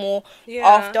appreciate it a lot more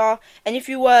after. And if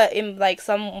you were in like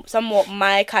somewhat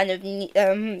my kind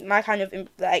of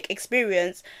like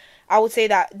experience, I would say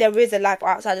that there is a life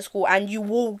outside of school, and you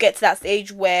will get to that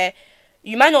stage where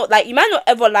you might not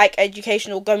ever like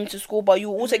education or going to school, but you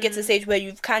also get to a stage where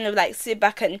you've kind of like sit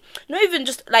back and not even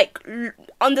just like I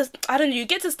don't know, you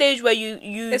get to a stage where you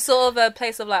it's sort of a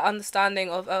place of like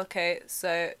understanding of, okay,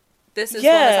 so this is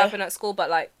what has happened at school, but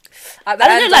like at the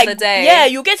end of the day,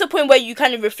 you get to a point where you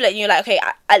kind of reflect and you're like, okay,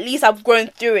 at least I've grown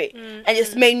through it, and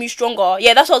it's made me stronger.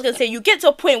 That's what I was gonna say. You get to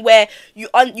a point where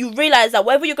you realize that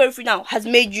whatever you're going through now has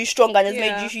made you stronger and has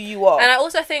made you who you are. And I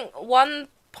also think one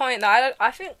point that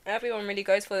I think everyone really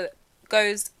goes to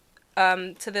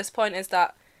this point is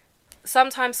that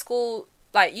sometimes school,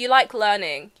 like, you like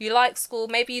learning, you like school,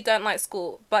 maybe you don't like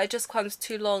school, but it just comes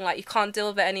too long, like you can't deal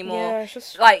with it anymore. It's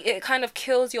just like it kind of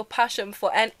kills your passion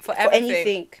for everything.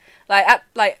 Anything.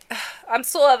 I'm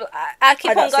sort of I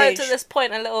keep on going to this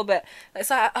point a little bit. It's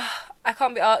like I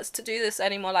can't be asked to do this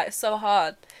anymore. Like, it's so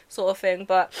hard, sort of thing.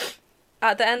 But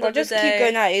at the end of the day, just keep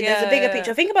going at it. There's a bigger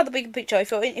picture. Think about the bigger picture.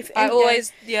 There's always Since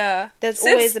always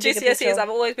a bigger GCSEs, picture. I've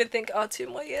always been thinking, 2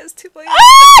 more years. That's for me.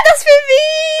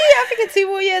 I'm thinking 2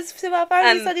 more years to my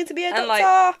family studying to be a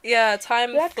doctor.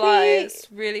 Time flies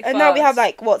really fast. And now we have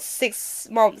 6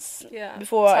 months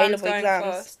before our A-level exams.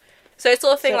 Fast. So it's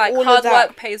sort of thing like hard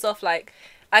work pays off. Like,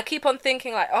 I keep on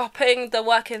thinking like, putting the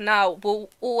work in now will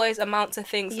always amount to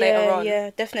things later on. Yeah,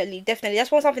 definitely. That's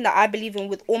something that I believe in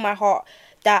with all my heart.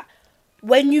 That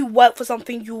when you work for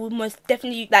something, you will most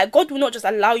definitely, like, God will not just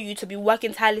allow you to be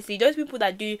working tirelessly. Those people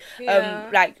that do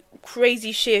like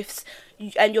crazy shifts,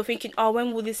 and you're thinking, oh,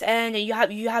 when will this end? And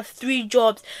you have 3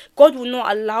 jobs. God will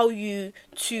not allow you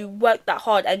to work that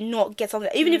hard and not get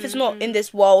something, even if it's not in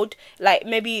this world. Like,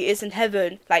 maybe it's in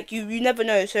heaven. Like, you never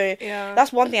know. So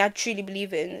that's one thing I truly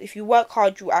believe in. If you work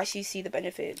hard, you actually see the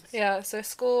benefits. Yeah. So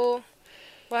school,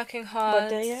 working hard,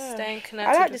 staying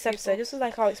connected. I like this episode. This was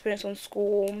like our experience on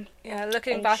school. Yeah,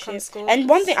 looking back on school. And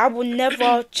one thing, I will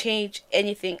never change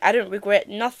anything. I don't regret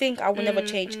nothing. I will never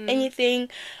change anything.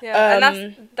 Yeah,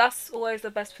 and that's always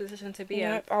the best position to be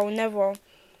in. I will never.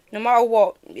 No matter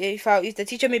what, if the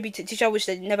teacher maybe teacher wish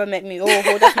they never met me,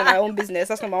 that's not my own business.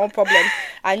 That's not my own problem.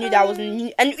 I knew that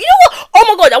wasn't. And you know what? Oh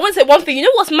my god! I want to say one thing. You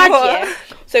know what's mad? Yeah.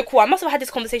 So cool. I must have had this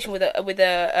conversation with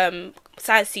a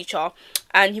science teacher,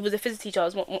 and he was a physics teacher. I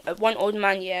was one old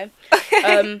man. Yeah.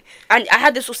 And I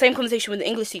had this same conversation with the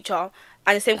English teacher.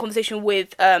 And the same conversation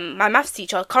with my maths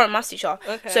teacher, current maths teacher.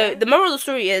 Okay. So the moral of the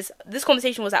story is, this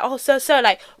conversation was like, oh, sir,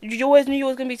 like, you always knew you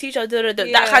was going to be a teacher,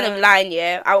 that kind of line,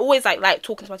 yeah. I always like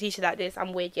talking to my teacher like this.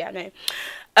 I'm weird, yeah,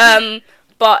 I know.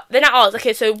 But then I asked,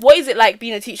 okay, so what is it like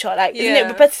being a teacher? Like, isn't it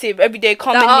repetitive every day,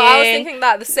 coming in? I was thinking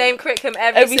that, the same curriculum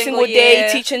every single day,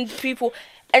 teaching people.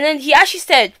 And then he actually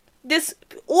said,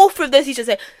 all 3 of those teachers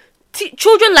said,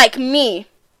 children like me,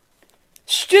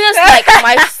 students like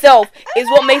myself is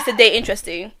what makes the day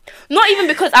interesting. Not even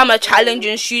because I'm a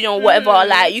challenging student or whatever.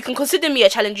 Like, you can consider me a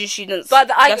challenging student, but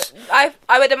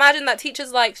I would imagine that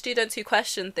teachers like students who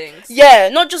question things. Yeah,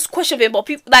 not just question things, but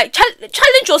people like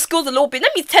challenge your skills a little bit.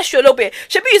 Let me test you a little bit.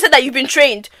 Shabi, you said that you've been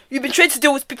trained to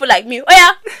deal with people like me. Oh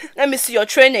yeah, let me see your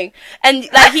training. And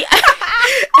like he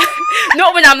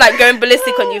not when I'm like going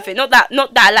ballistic on you, not that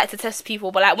I like to test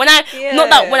people, but like when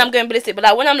when I'm going ballistic, but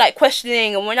like when I'm like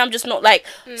questioning, and when I'm just not like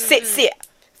sit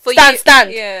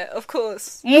stand. Yeah, of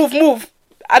course. Move.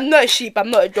 I'm not a sheep. I'm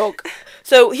not a dog.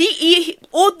 So he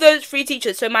all those 3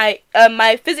 teachers. So my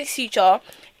physics teacher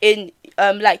in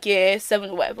like year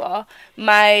 7 or whatever.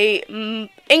 My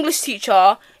English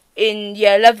teacher in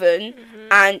year 11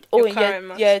 and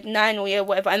in year 9 or year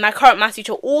whatever, and my current maths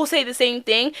teacher all say the same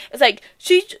thing. It's like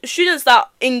students that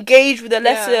engage with the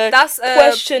lesson, that's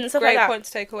questions, stuff great like that. Point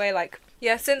to take away. Like,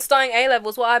 yeah, since starting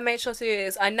A-levels, what I made sure to do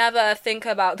is I never think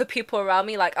about the people around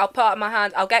me. Like, I'll put up my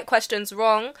hand, I'll get questions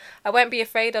wrong. I won't be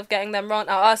afraid of getting them wrong.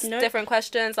 I'll ask different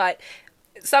questions. Like,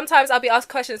 sometimes I'll be asked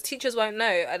questions teachers won't know,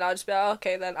 and I'll just be like, oh,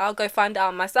 okay, then I'll go find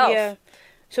out myself. Yeah.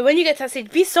 So when you get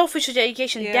tested, be selfish with your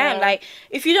education. Damn, like,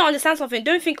 if you don't understand something,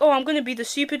 don't think, oh, I'm going to be the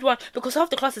stupid one, because half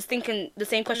the class is thinking the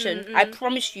same question. I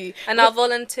promise you. And I'll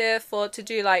volunteer to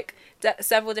do, like,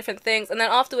 several different things. And then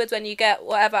afterwards, when you get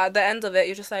whatever at the end of it,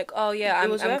 you're just like, oh, yeah, I'm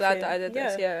glad that I did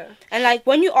this. Yeah. And, like,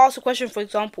 when you ask a question, for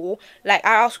example, like,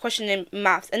 I asked a question in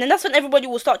maths, and then that's when everybody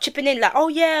will start chipping in, like, oh,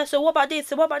 yeah, so what about this?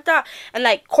 So what about that? And,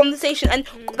 like, conversation. And,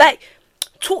 like,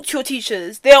 talk to your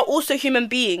teachers. They are also human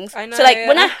beings. I know, so like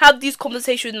when I have these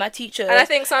conversations with my teachers, and I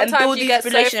think sometimes you get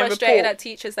so frustrated at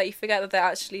teachers that you forget that they're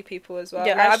actually people as well.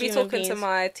 Yeah, like, I'll be talking to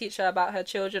my teacher about her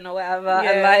children or whatever,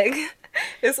 and like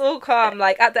it's all calm.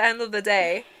 Like at the end of the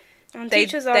day, and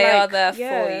teachers are there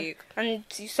for you. And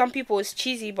some people, it's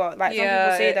cheesy, but like some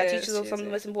people say that teachers are some of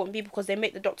the most important people because they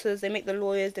make the doctors, they make the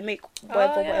lawyers, they make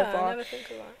whatever. I never think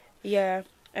of that. Yeah,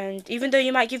 and even though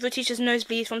you might give your teachers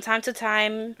nosebleeds from time to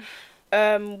time.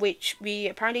 Which we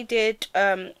apparently did.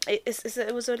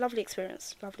 It was a lovely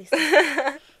experience. Lovely stuff.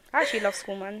 I actually love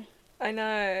school, man. I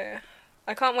know.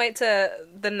 I can't wait to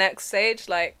the next stage.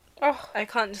 Like, I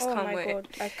can't wait. Oh my god,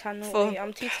 I cannot wait.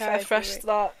 I'm too tired. A fresh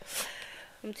start.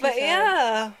 I'm too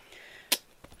tired.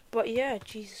 But yeah,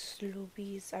 Jesus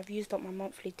Louise, I've used up my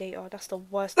monthly data. That's the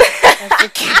worst. That's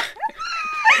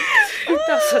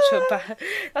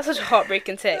such a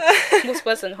heartbreaking text. What's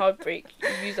worse than heartbreak? You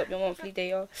use up your monthly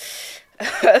data.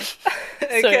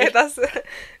 Okay, that's a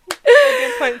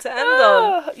good point to end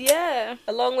on. Yeah.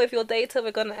 Along with your data,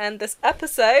 we're gonna end this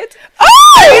episode.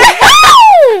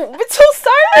 Oh! We're so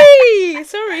sorry.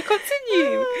 Sorry,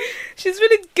 continue. She's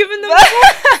really giving them.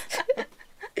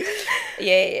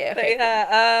 Yeah.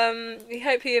 Okay. We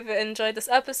hope you've enjoyed this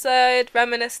episode.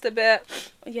 Reminisced a bit.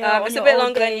 Yeah, it's a bit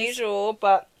longer than usual,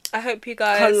 but I hope you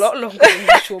guys a lot longer than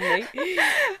usual, mate.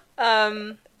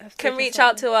 Can reach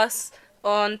out to us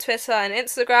on Twitter and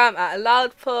Instagram at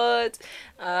AlloudPod,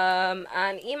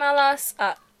 and email us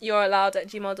at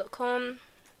you'reallowed@gmail.com.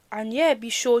 And yeah, be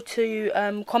sure to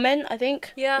comment. I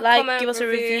think comment, give us a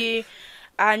review,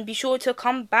 and be sure to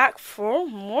come back for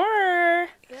more.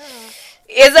 Yeah.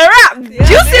 It's a wrap.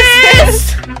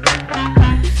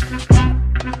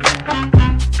 Deuces.